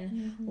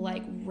kitchen,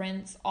 like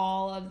rinse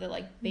all of the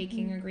like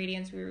baking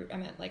ingredients. I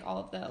meant like all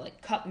of the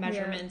like cup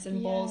measurements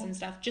and bowls and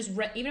stuff. Just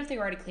even if they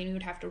were already clean, we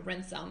would have to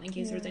rinse them in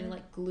case there was any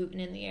like gluten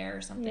in the air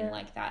or something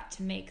like that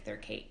to make their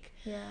cake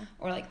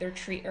or like their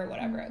treat or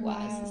whatever it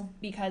was.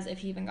 Because if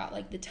he even got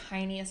like the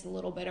tiniest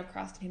little bit of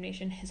cross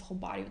contamination, his whole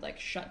body would like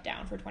shut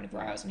down for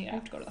 24 hours and he'd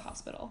have to go to the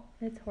hospital.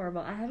 It's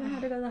horrible. I haven't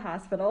had to go to the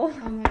hospital.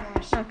 Oh my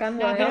gosh. Knock on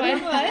wood.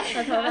 Let's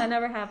hope that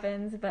never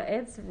happens. But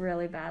it's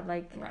really bad.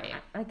 Like,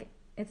 like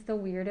it's the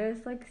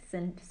weirdest like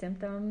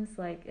symptoms.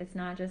 Like, it's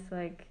not just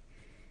like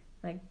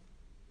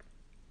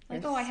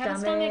oh, I have a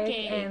stomach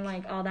ache and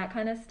like all that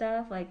kind of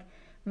stuff. Like,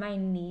 my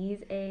knees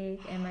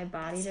ache and my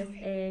body just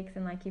aches,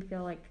 and like you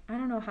feel like, I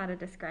don't know how to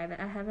describe it.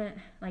 It hasn't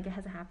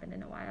happened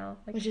in a while.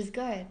 Like, which is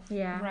good.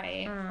 Yeah.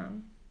 Right.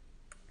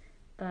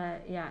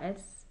 But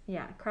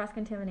yeah, cross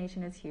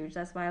contamination is huge.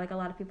 That's why like a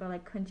lot of people are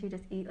like, couldn't you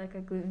just eat like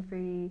a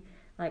gluten-free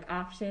like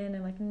option?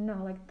 And like,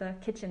 no, like the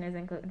kitchen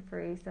isn't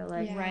gluten-free, so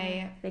like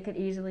they could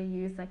easily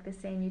use like the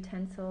same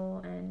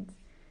utensil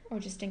or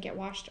just didn't get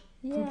washed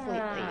completely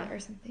or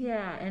something.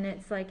 Yeah, and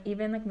it's like,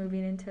 even like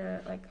moving into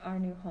like our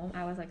new home,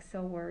 I was like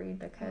so worried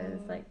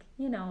because like,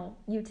 you know,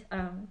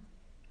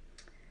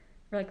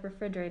 like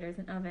refrigerators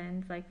and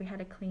ovens, like we had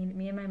to clean,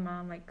 me and my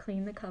mom like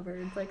clean the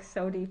cupboards like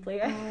so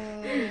deeply.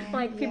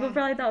 Like people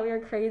probably thought we were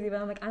crazy, but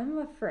I'm like, I'm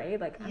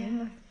afraid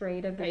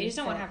of you just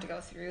don't want to have to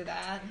go through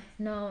that.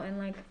 No, and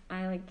like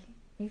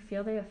you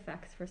feel the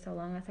effects for so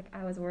long. That's like,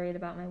 I was worried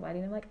about my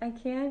wedding. I'm like, I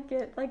can't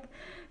get like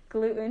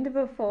glutened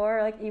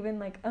before, like even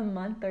like a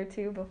month or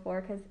two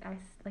before, because I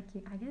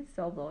get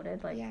so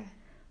bloated. Like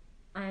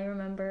I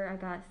remember I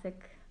got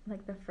sick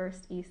like the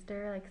first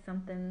Easter, like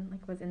something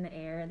like was in the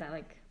air that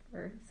like,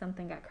 or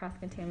something got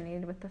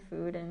cross-contaminated with the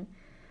food, and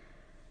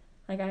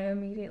like I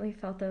immediately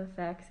felt the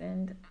effects,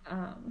 and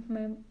I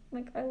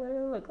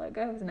literally looked like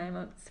I was 9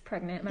 months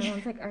pregnant. My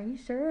mom's like, "Are you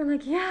sure?" I'm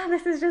like, "Yeah,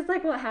 this is just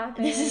like what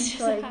happened." This is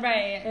just like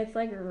it's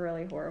like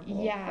really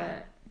horrible.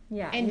 But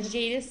yeah, and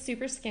Jade is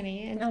super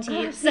skinny and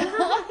petite, so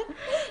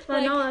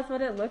but no, that's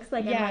what it looks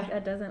like. And like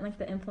it doesn't, like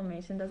the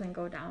inflammation doesn't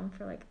go down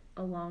for like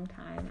a long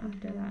time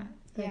after that.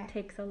 So it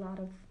takes a lot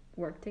of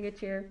work to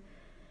get your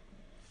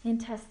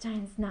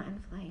intestines not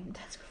inflamed.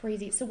 That's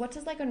crazy. So what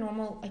does like a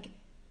normal, like,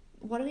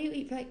 what do you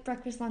eat for like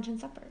breakfast, lunch, and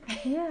supper?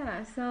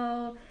 Yeah,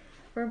 so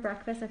for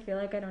breakfast, I feel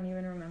like I don't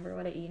even remember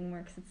what I eat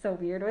anymore because it's so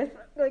weird with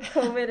like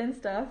COVID and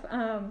stuff.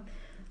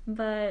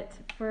 But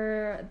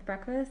for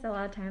breakfast, a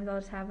lot of times I'll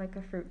just have like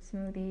a fruit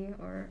smoothie,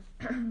 or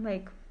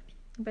like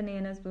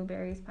bananas,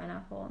 blueberries,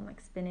 pineapple, and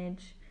like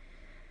spinach.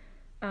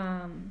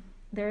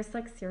 There's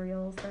like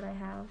cereals that I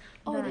have.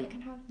 That you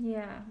can have?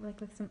 Yeah,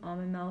 like with some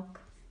almond milk.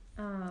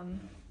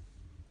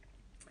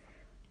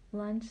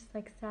 Lunch,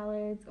 like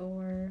salads,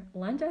 or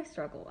lunch I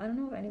struggle. I don't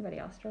know if anybody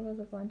else struggles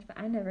with lunch, but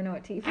I never know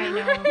what to eat for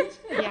lunch.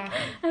 Yeah.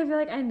 I feel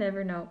like I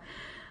never know.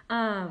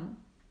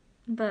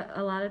 But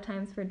a lot of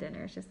times for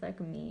dinner, it's just like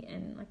meat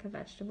and like a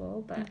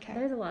vegetable. But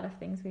there's a lot of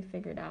things we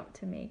figured out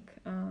to make.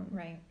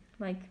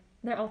 Like,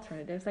 they're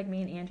alternatives. Like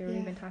me and Andrew,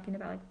 we've been talking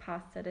about like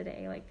pasta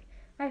today. Like,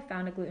 I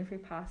found a gluten-free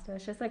pasta.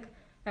 It's just like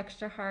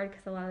extra hard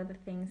because a lot of the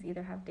things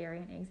either have dairy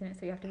and eggs in it.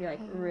 So you have to be like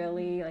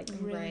really like,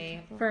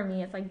 for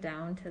me, it's like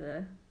down to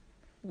the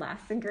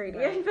last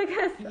ingredient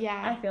because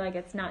I feel like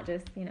it's not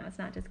just, you know, it's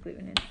not just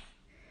gluten, it's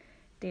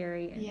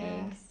dairy and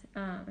eggs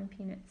and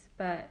peanuts.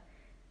 But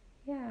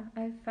yeah,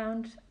 I've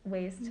found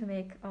ways to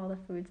make all the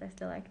foods I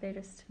still like. They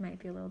just might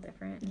be a little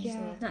different.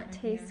 Not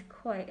taste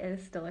quite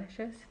as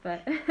delicious,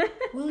 but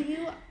will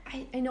you,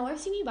 I know I've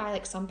seen you buy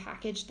like some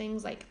packaged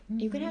things, like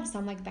you can have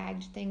some like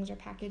bagged things or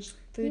packaged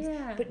foods,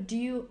 but do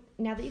you,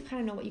 now that you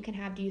kind of know what you can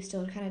have, do you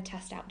still kind of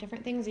test out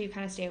different things, or you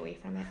kind of stay away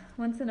from it?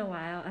 Once in a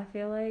while. I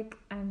feel like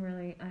I'm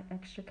really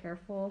extra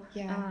careful.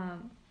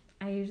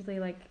 I usually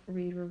like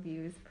read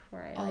reviews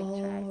before I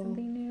like try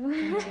something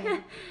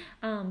new.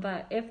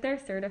 But if they're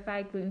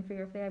certified gluten-free,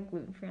 or if they have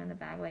gluten-free on the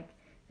bag, like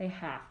they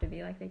have to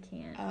be, like they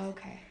can't.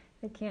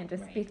 They can't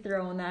just be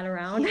throwing that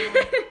around.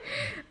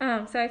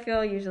 So I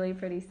feel usually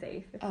pretty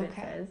safe if it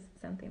says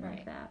something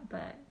like that.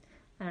 But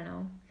I don't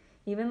know.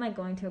 Even, like,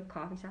 going to a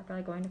coffee shop or,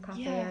 like, going to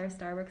cafe or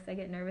Starbucks, I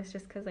get nervous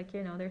just because, like,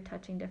 you know, they're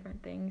touching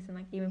different things and,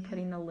 like, even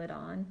putting the lid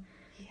on.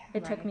 Yeah,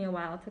 it took me a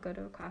while to go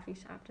to a coffee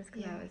shop just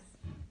because I was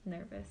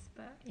nervous.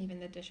 But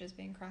even the dishes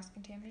being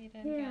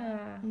cross-contaminated.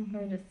 Yeah.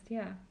 Or just,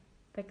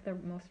 like the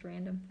most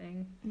random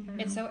thing.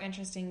 It's so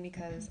interesting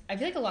because I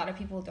feel like a lot of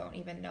people don't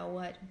even know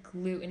what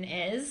gluten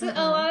is a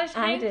lot of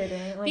times. I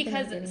didn't. Like,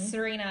 because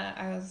Serena,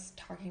 I was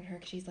talking to her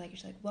because she's like,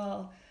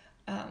 well,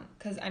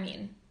 because I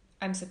mean,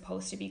 I'm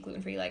supposed to be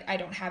gluten-free. Like, I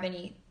don't have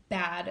any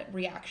bad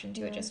reaction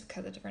to it just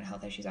because of different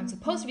health issues. I'm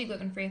supposed to be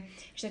gluten-free.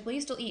 She's like, well,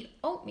 you still eat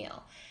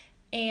oatmeal.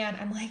 And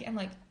I'm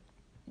like,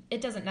 it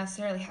doesn't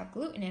necessarily have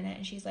gluten in it.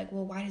 And she's like,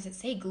 well, why does it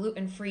say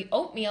gluten-free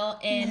oatmeal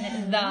in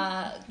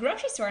the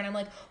grocery store? And I'm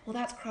like, well,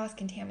 that's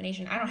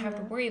cross-contamination. I don't have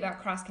to worry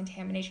about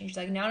cross-contamination. She's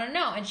like, no.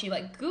 And she,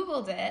 like,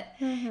 Googled it.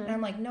 And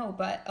I'm like, no,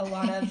 but a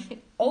lot of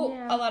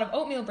a lot of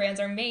oatmeal brands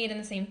are made in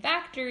the same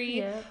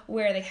factory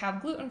where they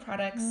have gluten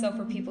products. So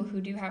for people who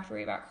do have to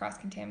worry about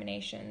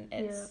cross-contamination,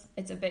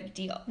 it's a big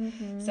deal.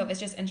 So it's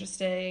just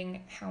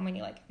interesting how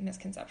many, like,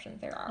 misconceptions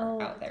there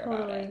are out there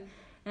about it.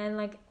 And,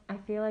 like, I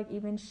feel like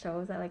even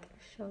shows I watch,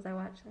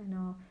 I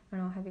don't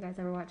know, have you guys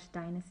ever watched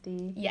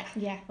Dynasty?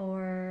 Yeah.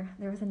 Or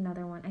there was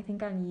another one, I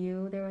think on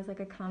You, there was, like,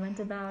 a comment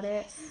about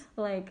it.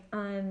 Like,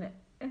 on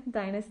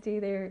Dynasty,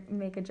 they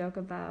make a joke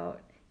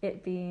about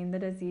it being the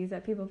disease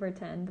that people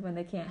pretend when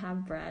they can't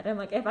have bread. I'm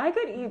like, if I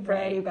could eat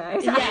bread, you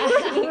guys, I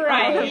would eat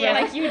all the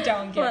bread. Like, you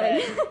don't get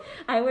it.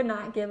 I would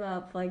not give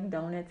up, like,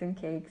 donuts and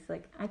cakes.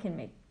 Like, I can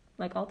make,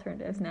 like,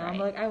 alternatives now. But,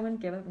 like, I wouldn't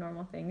give up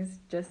normal things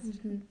just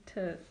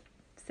to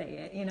say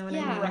it, you know what I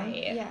mean?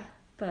 Right. Yeah.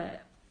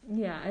 But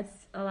yeah,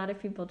 it's a lot of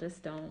people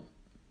just don't,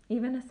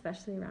 even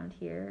especially around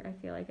here, I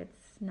feel like it's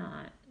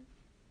not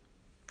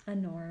a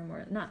norm,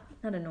 or not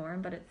a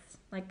norm, but it's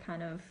like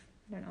kind of,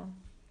 I don't know,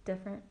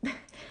 different.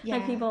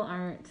 Like people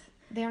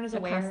they aren't as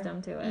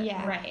accustomed to it.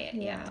 Yeah. Right.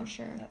 Yeah, for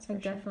sure. That's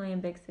like definitely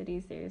in big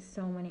cities there's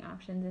so many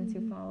options in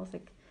Sioux Falls.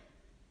 Like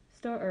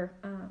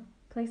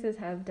places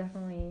have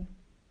definitely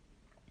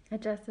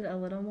adjusted a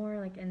little more,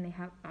 like, and they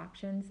have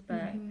options,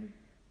 but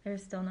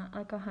there's still not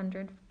like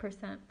 100%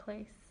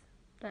 place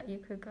that you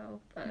could go.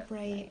 But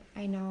right,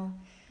 I know.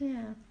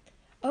 Yeah.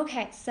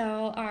 Okay,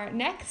 so our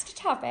next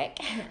topic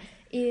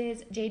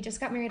is Jade just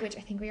got married, which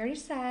I think we already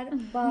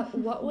said, but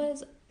what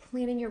was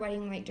planning your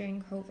wedding like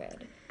during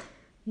COVID?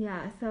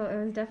 Yeah, so it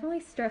was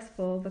definitely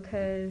stressful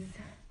because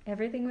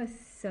everything was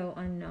so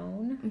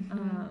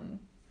unknown.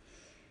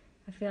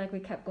 I feel like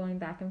we kept going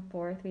back and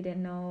forth. We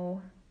didn't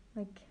know,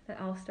 like, that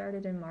all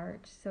started in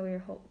March, so we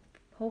were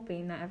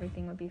hoping that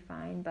everything would be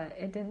fine, but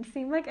it didn't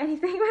seem like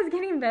anything was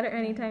getting better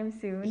anytime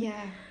soon.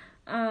 Yeah.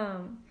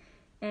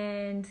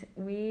 And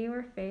we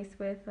were faced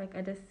with, like,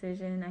 a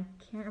decision. I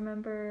can't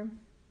remember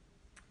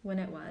when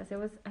it was.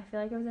 I feel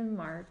like it was in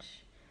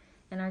March,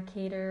 and our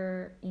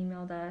caterer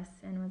emailed us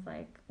and was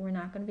like, we're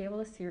not going to be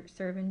able to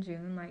serve in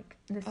June. Like,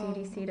 the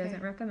CDC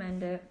doesn't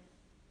recommend it.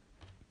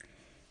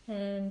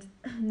 And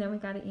then we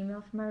got an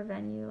email from our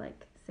venue,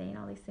 like, saying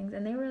all these things.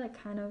 And they were,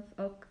 like, kind of,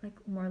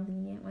 like, more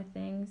lenient with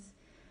things.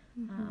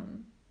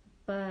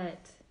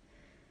 But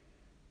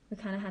we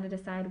kind of had to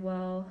decide,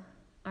 well,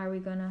 are we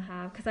going to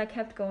have, because I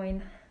kept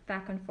going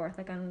back and forth,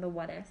 like, on the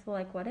what ifs. Well,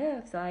 like, what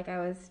if? So, like, I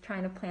was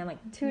trying to plan, like,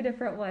 2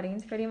 different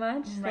weddings pretty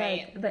much.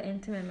 Right. Like, the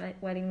intimate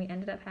wedding we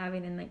ended up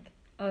having, and, like,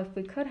 if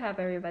we could have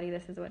everybody,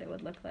 this is what it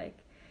would look like.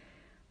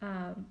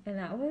 And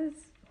that was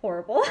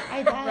horrible.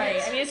 I bet.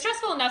 Right. I mean, it's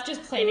stressful enough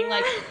just planning,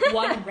 like,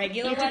 one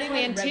regular wedding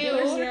with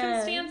regular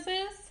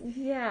circumstances.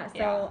 Yeah.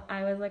 So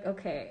I was like,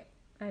 okay.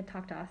 I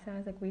talked to Austin. I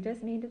was like, we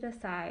just need to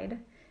decide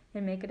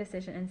and make a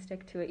decision and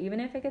stick to it.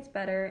 Even if it gets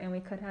better and we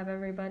could have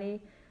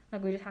everybody,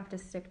 like, we just have to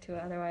stick to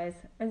it. Otherwise,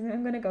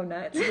 I'm going to go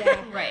nuts.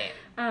 Yeah, right.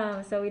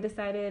 So we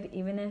decided,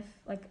 even if,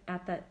 like,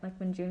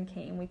 when June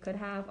came, we could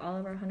have all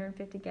of our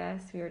 150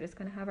 guests. We were just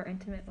going to have our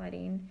intimate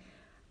wedding.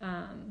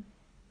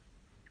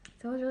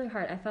 So it was really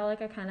hard. I felt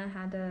like I kind of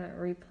had to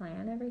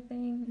replan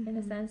everything in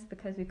a sense,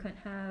 because we couldn't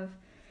have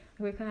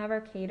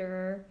our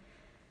caterer.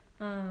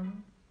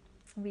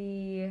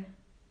 We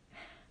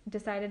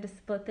decided to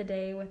split the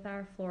day with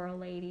our floral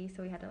lady,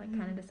 so we had to, like,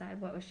 kind of decide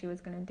what she was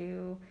going to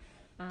do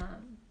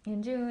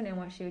in June and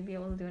what she would be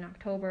able to do in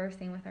October.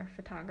 Same with our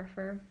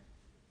photographer.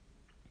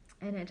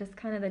 And it just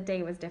kind of, the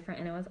day was different,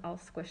 and it was all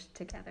squished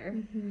together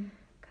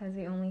because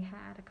we only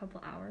had a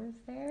couple hours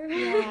there.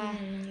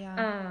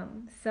 Yeah.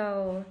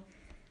 So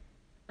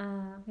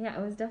yeah,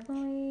 it was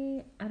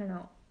definitely, I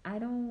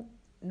don't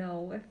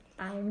know if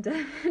I'm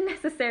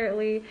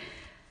necessarily,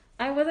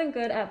 I wasn't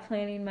good at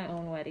planning my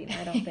own wedding,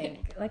 I don't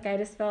think. Like, I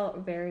just felt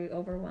very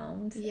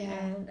overwhelmed. Yeah.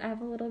 And I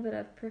have a little bit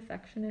of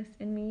perfectionist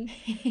in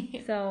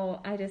me. So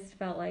I just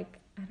felt like,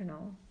 I don't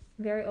know,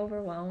 very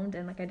overwhelmed.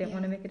 And, like, I didn't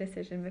want to make a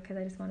decision because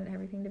I just wanted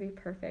everything to be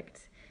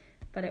perfect.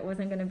 But it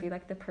wasn't going to be,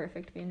 like, the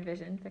perfect we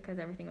envisioned, because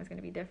everything was going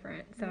to be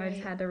different. So I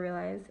just had to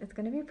realize it's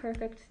going to be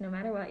perfect no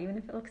matter what, even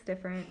if it looks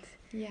different.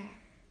 Yeah.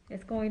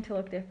 It's going to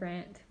look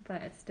different,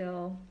 but it's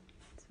still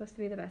supposed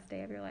to be the best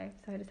day of your life.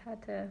 So I just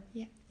had to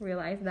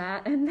realize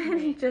that and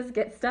then just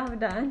get stuff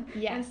done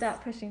and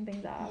stop pushing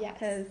things off.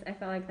 Because I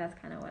felt like that's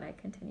kind of what I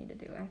continue to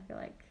do. I feel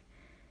like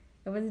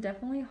it was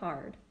definitely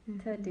hard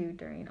to do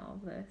during all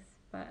of this,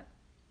 but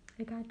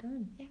it got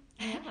done.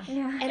 And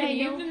I know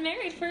you've been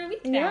married for a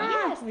week now.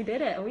 Yes, we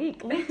did it. A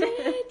week. We did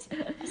it.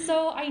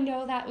 So I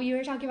know that we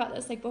were talking about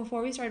this like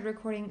before we started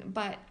recording,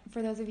 but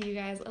for those of you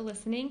guys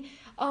listening,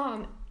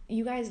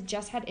 you guys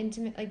just had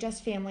intimate, like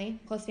just family,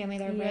 close family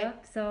there, right?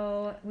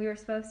 So we were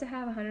supposed to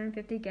have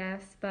 150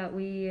 guests, but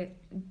we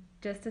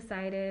just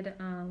decided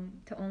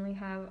to only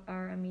have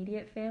our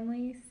immediate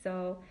family.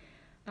 So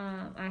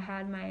I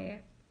had my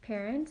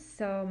parents,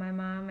 so my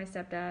mom, my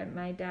stepdad,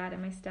 my dad,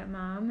 and my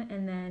stepmom,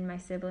 and then my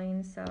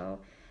siblings, so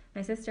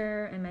my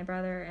sister and my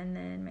brother, and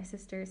then my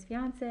sister's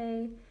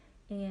fiance,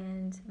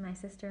 and my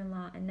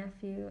sister-in-law and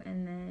nephew,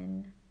 and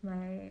then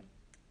my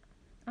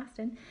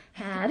Austin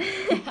had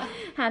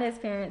his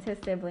parents, his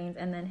siblings,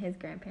 and then his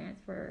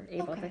grandparents were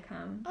able to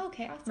come.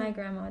 Okay, awesome. My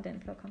grandma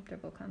didn't feel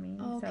comfortable coming,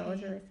 so it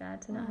was really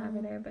sad to not have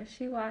her there, but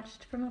she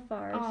watched from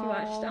afar. She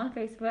watched on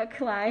Facebook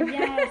Live.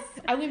 Yes,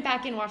 I went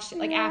back and watched it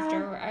like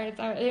after. I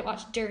didn't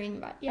watch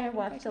during, but I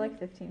watched it like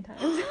 15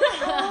 times.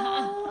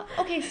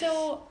 Okay,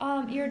 so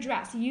your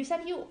dress, you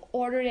said you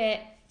ordered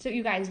it. So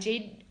you guys,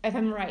 Jade, if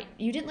I'm right,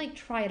 you didn't like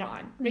try it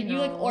on, right? No. You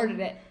like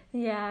ordered it.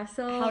 Yeah.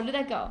 So how did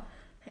that go?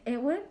 It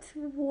went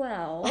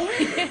well.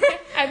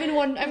 I've been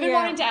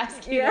wanting to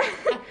ask you.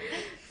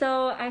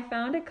 So I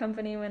found a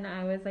company when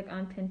I was like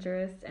on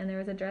Pinterest, and there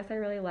was a dress I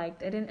really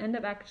liked. I didn't end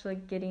up actually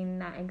getting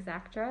that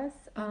exact dress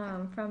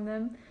from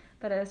them,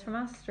 but it was from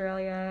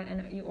Australia,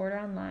 and you order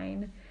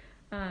online.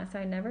 So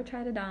I never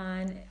tried it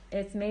on.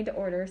 It's made to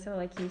order, so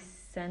like you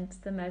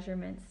sent the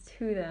measurements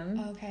to them.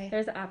 Okay.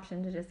 There's an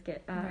option to just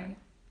get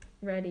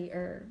ready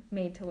or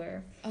made to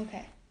wear.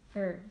 Okay.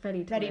 Or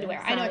ready to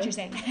wear. Sorry. I know what you're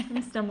saying.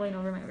 I'm stumbling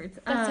over my words.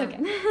 That's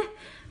okay.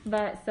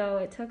 But so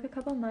it took a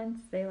couple months.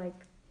 They like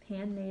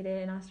handmade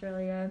it in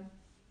Australia.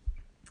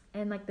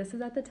 And like this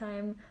was at the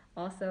time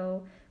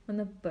also when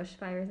the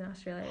bushfires in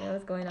Australia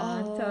was going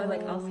on. So I was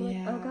like also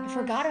like, oh gosh. I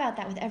forgot about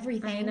that with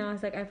everything. I know. I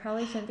was like, I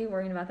probably shouldn't be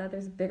worrying about that.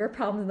 There's bigger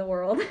problems in the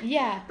world.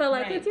 Yeah. But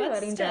like it's your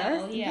wedding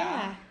dress.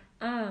 Yeah.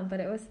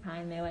 But it was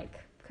fine. They like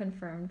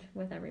confirmed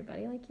with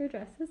everybody like your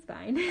dress is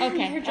fine.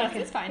 Okay. Your dress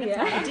is fine.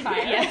 Yeah. It's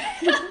fine.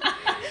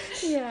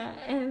 Yeah,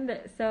 and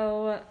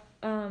so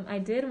I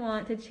did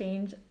want to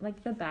change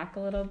like the back a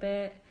little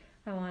bit.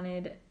 I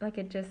wanted like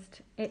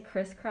it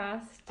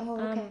crisscrossed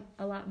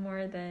a lot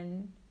more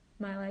than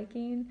my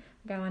liking.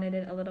 Like I wanted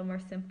it a little more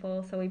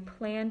simple, so we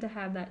planned to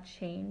have that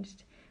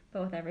changed,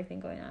 but with everything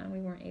going on, we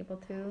weren't able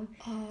to.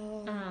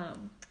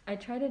 I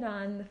tried it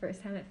on the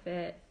first time it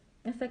fit.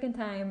 The second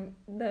time,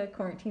 the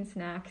quarantine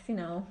snacks,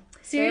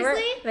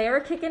 Seriously? They were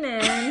kicking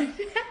in,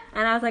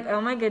 and I was like,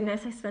 oh my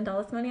goodness, I spent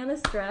all this money on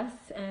this dress,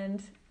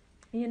 and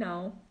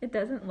it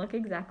doesn't look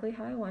exactly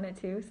how I want it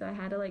to, so I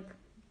had to like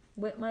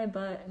whip my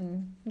butt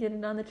and get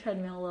it on the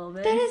treadmill a little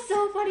bit. That is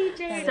so funny,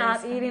 Jade.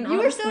 Stop eating all You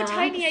the were so snacks.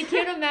 tiny, I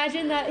can't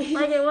imagine that.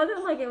 Like it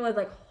wasn't like it was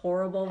like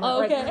horrible,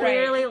 but like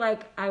clearly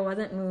like I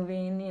wasn't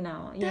moving, you're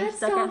That's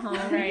stuck so at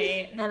home.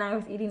 Right. And I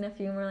was eating a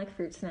few more like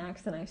fruit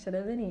snacks than I should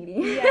have been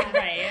eating. Yeah,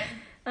 right.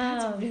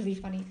 That's really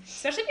funny.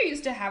 Especially if you're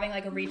used to having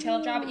like a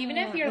retail job, even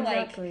if you're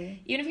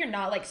exactly. even if you're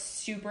not like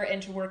super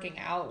into working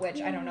out,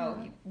 which I don't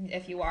know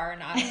if you are or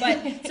not,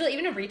 but still,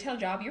 even a retail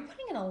job, you're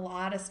putting in a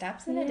lot of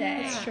steps in a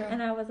day. That's true.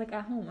 And I was like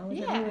at home, I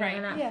wasn't moving. Right.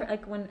 And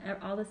like when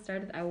all this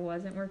started, I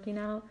wasn't working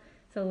out,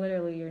 so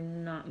literally you're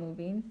not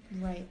moving.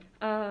 Right.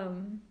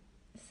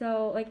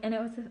 So like, and it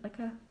was like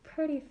a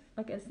pretty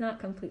like it's not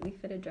completely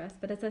fitted dress,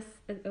 but it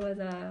was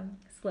a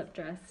slip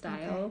dress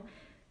style. Okay.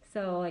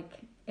 So like.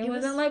 It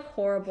wasn't like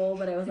horrible,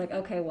 but it was like,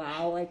 okay,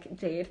 wow, like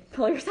Jade,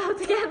 pull yourself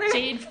together.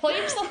 Jade, pull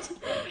yourself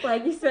together.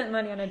 Like you spent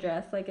money on a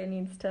dress, like it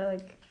needs to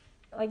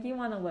like you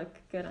want to look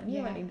good on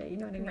your wedding day, you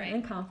know what I mean,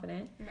 and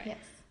confident. Right. Yes.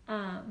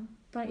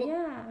 But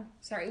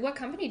Sorry, what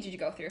company did you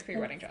go through for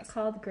your wedding dress? It's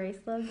called Grace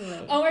Loves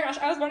Lace. Oh my gosh,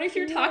 I was wondering if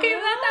you were talking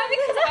about that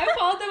because I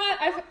followed them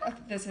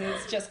on. This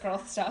is just girl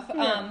stuff.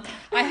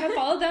 I have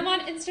followed them on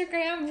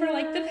Instagram for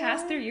like the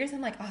past 3 years.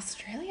 I'm like,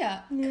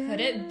 Australia,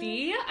 could it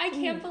be? I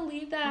can't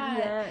believe that.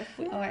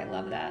 Yes. Oh, I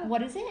love that.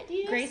 What is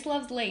it? Grace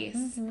Loves Lace.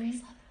 Grace Loves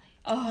Lace.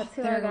 Oh,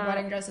 their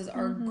wedding dresses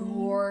are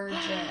gorgeous.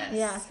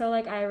 Yeah, so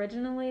like I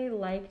originally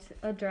liked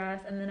a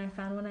dress, and then I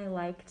found one I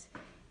liked,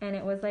 and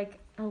it was like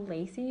a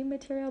lacy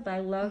material, but I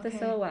love the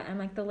silhouette. I'm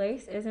like, the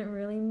lace isn't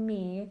really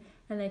me,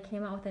 and they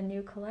came out with a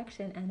new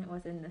collection, and it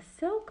was in the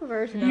silk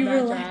version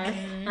of that dress,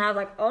 and I was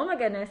like, oh my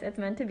goodness, it's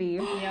meant to be.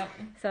 Yep.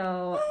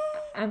 So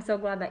I'm so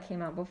glad that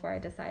came out before I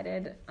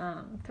decided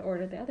to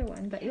order the other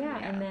one. But yeah,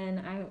 and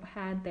then I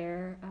had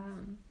their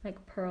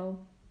like pearl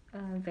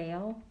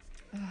veil.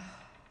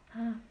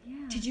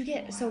 Did you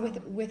get so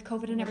with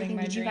COVID and everything?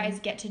 Did you guys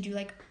get to do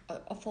like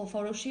a full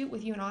photo shoot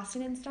with you and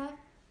Austin and stuff?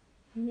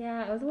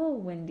 Yeah, it was a little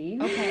windy.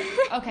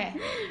 Okay.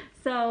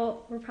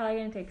 So we're probably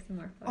gonna take some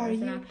more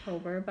photos in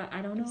October, but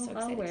I don't know if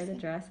I'll wear the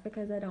dress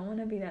because I don't want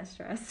to be that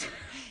stressed.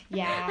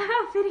 Yeah.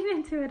 About fitting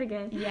into it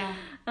again. Yeah.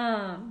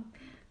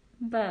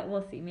 But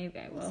we'll see. Maybe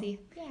I will. We'll see.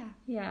 Yeah.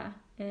 Yeah.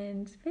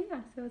 But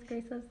yeah, so it's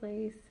Grace Loves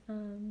Lace.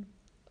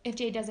 If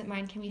Jade doesn't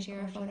mind, can we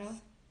share a photo?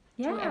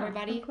 Yeah, to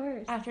everybody of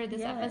course. after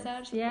this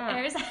episode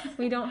airs?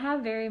 We don't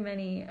have very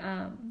many,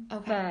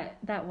 but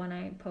that one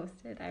I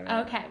posted.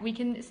 We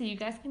can, so you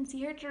guys can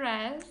see her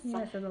dress.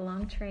 Yeah, so the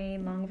long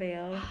train, long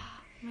veil. Oh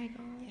my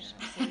gosh.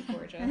 Yeah, absolutely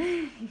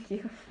gorgeous. Thank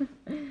you.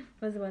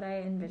 Was what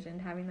I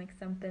envisioned, having like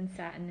something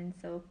satin and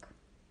silk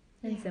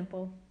and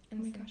simple. Oh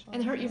my gosh.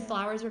 And your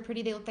flowers were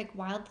pretty. They looked like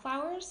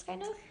wildflowers,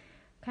 kind of?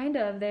 Kind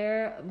of.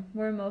 They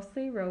were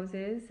mostly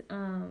roses.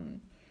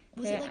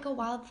 Was it like a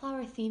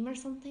wildflower theme or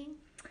something?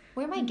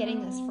 Where am I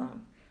getting this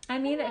from? I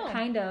mean,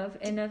 kind of,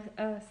 in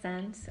a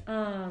sense.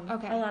 A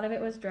lot of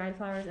it was dried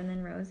flowers and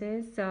then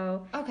roses.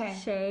 So,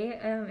 Shay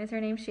is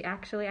her name.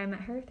 I met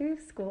her through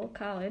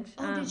college.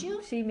 Oh, did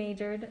you? She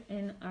majored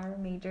in our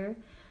major.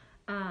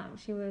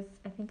 She was,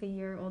 I think, a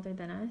year older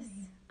than us.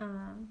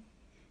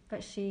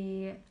 But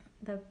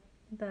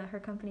her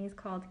company is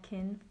called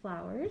Kin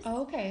Flowers.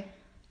 Oh, okay.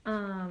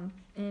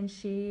 And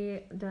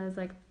she does,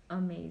 like,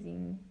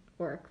 amazing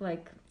work.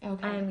 Like,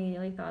 I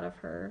immediately thought of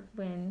her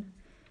when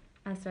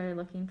I started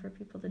looking for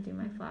people to do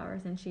my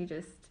flowers, and she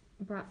just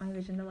brought my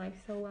vision to life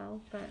so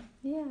well. But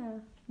yeah,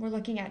 we're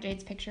looking at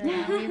Jade's picture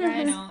now, you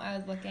guys. I know, I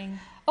was looking.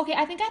 Okay,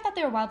 I think I thought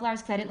they were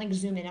wildflowers because I didn't like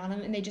zoom in on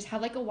them, and they just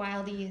have like a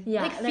wildy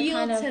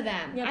feel to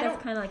them. Yeah,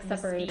 that's kind of like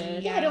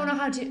separated. Yeah, I don't know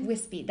how to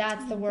wispy.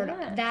 That's the word.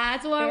 Yeah.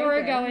 That's what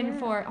we're going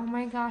for. Oh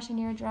my gosh, in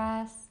your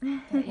dress.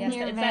 Yes,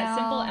 it's that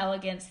simple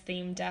elegance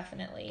theme,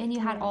 definitely. And you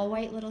had all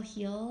white little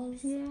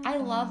heels. Yeah. I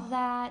love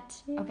that.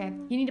 Yeah. Okay,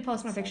 you need to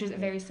post more pictures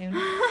very soon.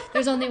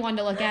 There's only one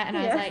to look at, and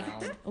I was like,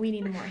 we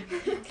need more.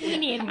 We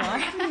need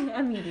more.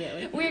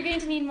 Immediately. We're going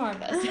to need more of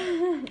those.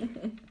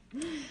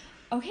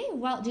 Okay,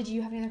 well, did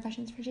you have any other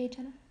questions for Jade,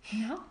 Jenna?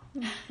 No,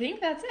 I think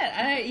that's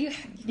it.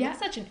 You have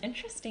such an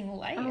interesting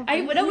life. I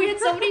know we had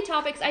so many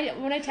topics.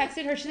 When I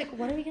texted her, she's like,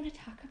 "What are we going to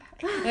talk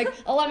about?"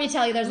 Like, let me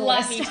tell you, there's a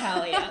list. Let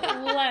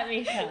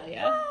me tell you.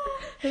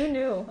 Who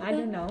knew? I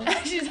didn't know.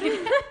 She's like,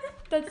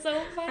 that's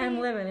so funny. I'm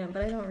living it,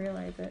 but I don't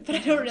realize it.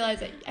 You realize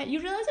it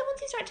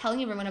once you start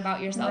telling everyone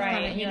about yourself,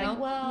 right? You know? Like,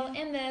 well,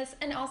 and this,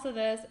 and also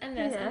this, and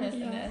this, and this,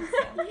 and this.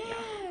 So,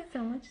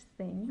 so much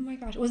things. Oh my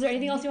gosh. Was there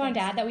anything else you wanted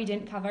to add that we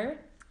didn't cover?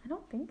 I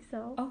don't think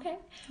so. Okay.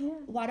 Yeah.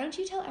 Why don't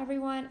you tell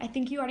everyone, I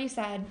think you already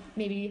said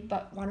maybe,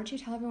 but why don't you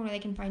tell everyone where they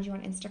can find you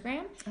on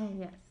Instagram? Oh,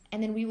 yes.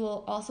 And then we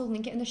will also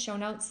link it in the show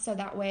notes so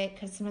that way,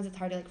 because sometimes it's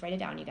hard to like write it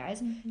down, you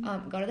guys.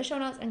 Mm-hmm. Go to the show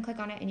notes and click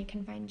on it and you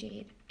can find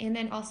Jade. And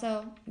then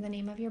also the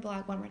name of your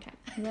blog one more time.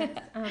 Yes.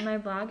 My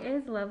blog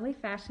is Lovely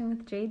Fashion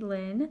with Jade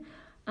Lynn.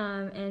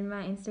 And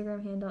my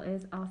Instagram handle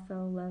is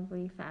also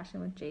Lovely Fashion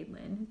with Jade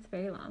Lynn. It's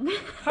very long.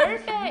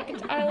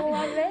 Perfect. I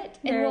love it.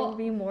 There will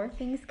be more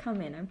things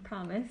coming, I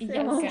promise. Yes.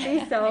 It won't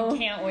be so. I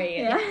can't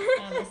wait.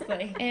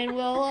 Honestly. And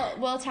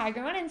we'll tag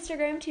her on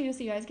Instagram too,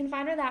 so you guys can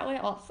find her that way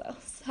also.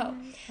 So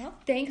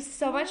thanks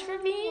so much for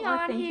being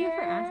on thank here.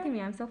 Thank you for asking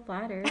me. I'm so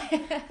flattered.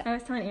 I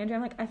was telling Andrew,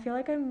 I'm like, I feel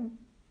like I'm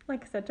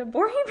like such a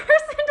boring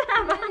person to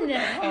have on.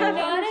 No,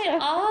 not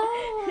at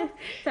all.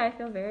 So I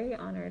feel very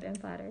honored and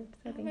flattered.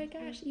 So oh my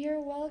gosh,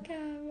 you're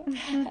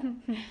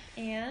welcome.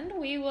 And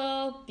we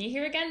will be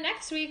here again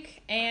next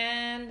week.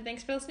 And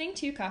thanks for listening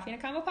to Coffee and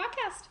a Combo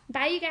podcast.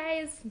 Bye, you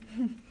guys.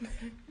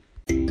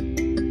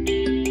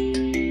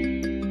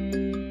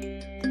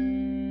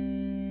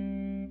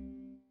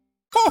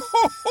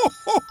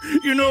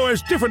 You know,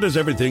 as different as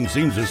everything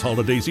seems this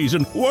holiday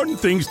season, one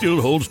thing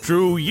still holds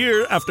true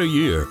year after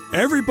year.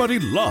 Everybody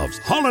loves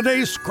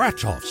holiday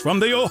scratch-offs from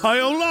the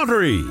Ohio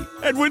Lottery.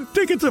 And with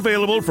tickets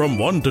available from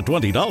 $1 to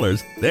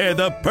 $20, they're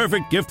the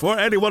perfect gift for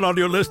anyone on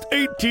your list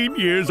 18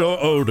 years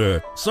or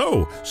older.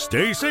 So,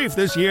 stay safe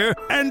this year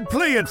and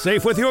play it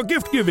safe with your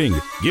gift giving.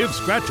 Give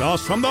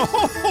scratch-offs from the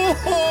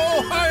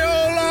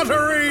Ohio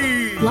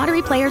Lottery!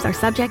 Lottery players are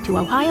subject to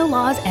Ohio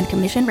laws and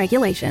commission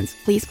regulations.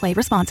 Please play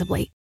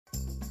responsibly.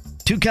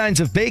 2 kinds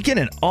of bacon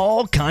and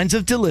all kinds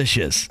of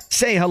delicious.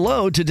 Say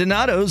hello to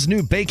Donato's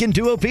new Bacon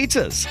Duo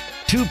pizzas.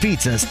 2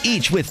 pizzas,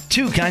 each with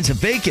 2 kinds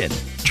of bacon.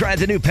 Try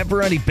the new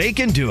Pepperoni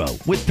Bacon Duo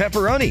with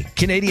pepperoni,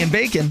 Canadian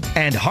bacon,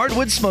 and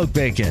hardwood smoked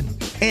bacon.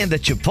 And the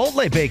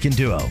Chipotle Bacon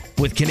Duo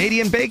with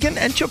Canadian bacon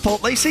and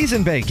Chipotle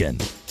seasoned bacon.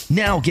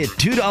 Now get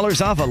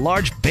 $2 off a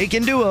large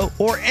Bacon Duo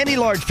or any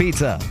large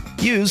pizza.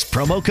 Use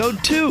promo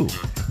code 2.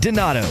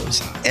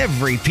 Donato's.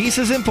 Every piece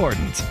is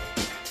important.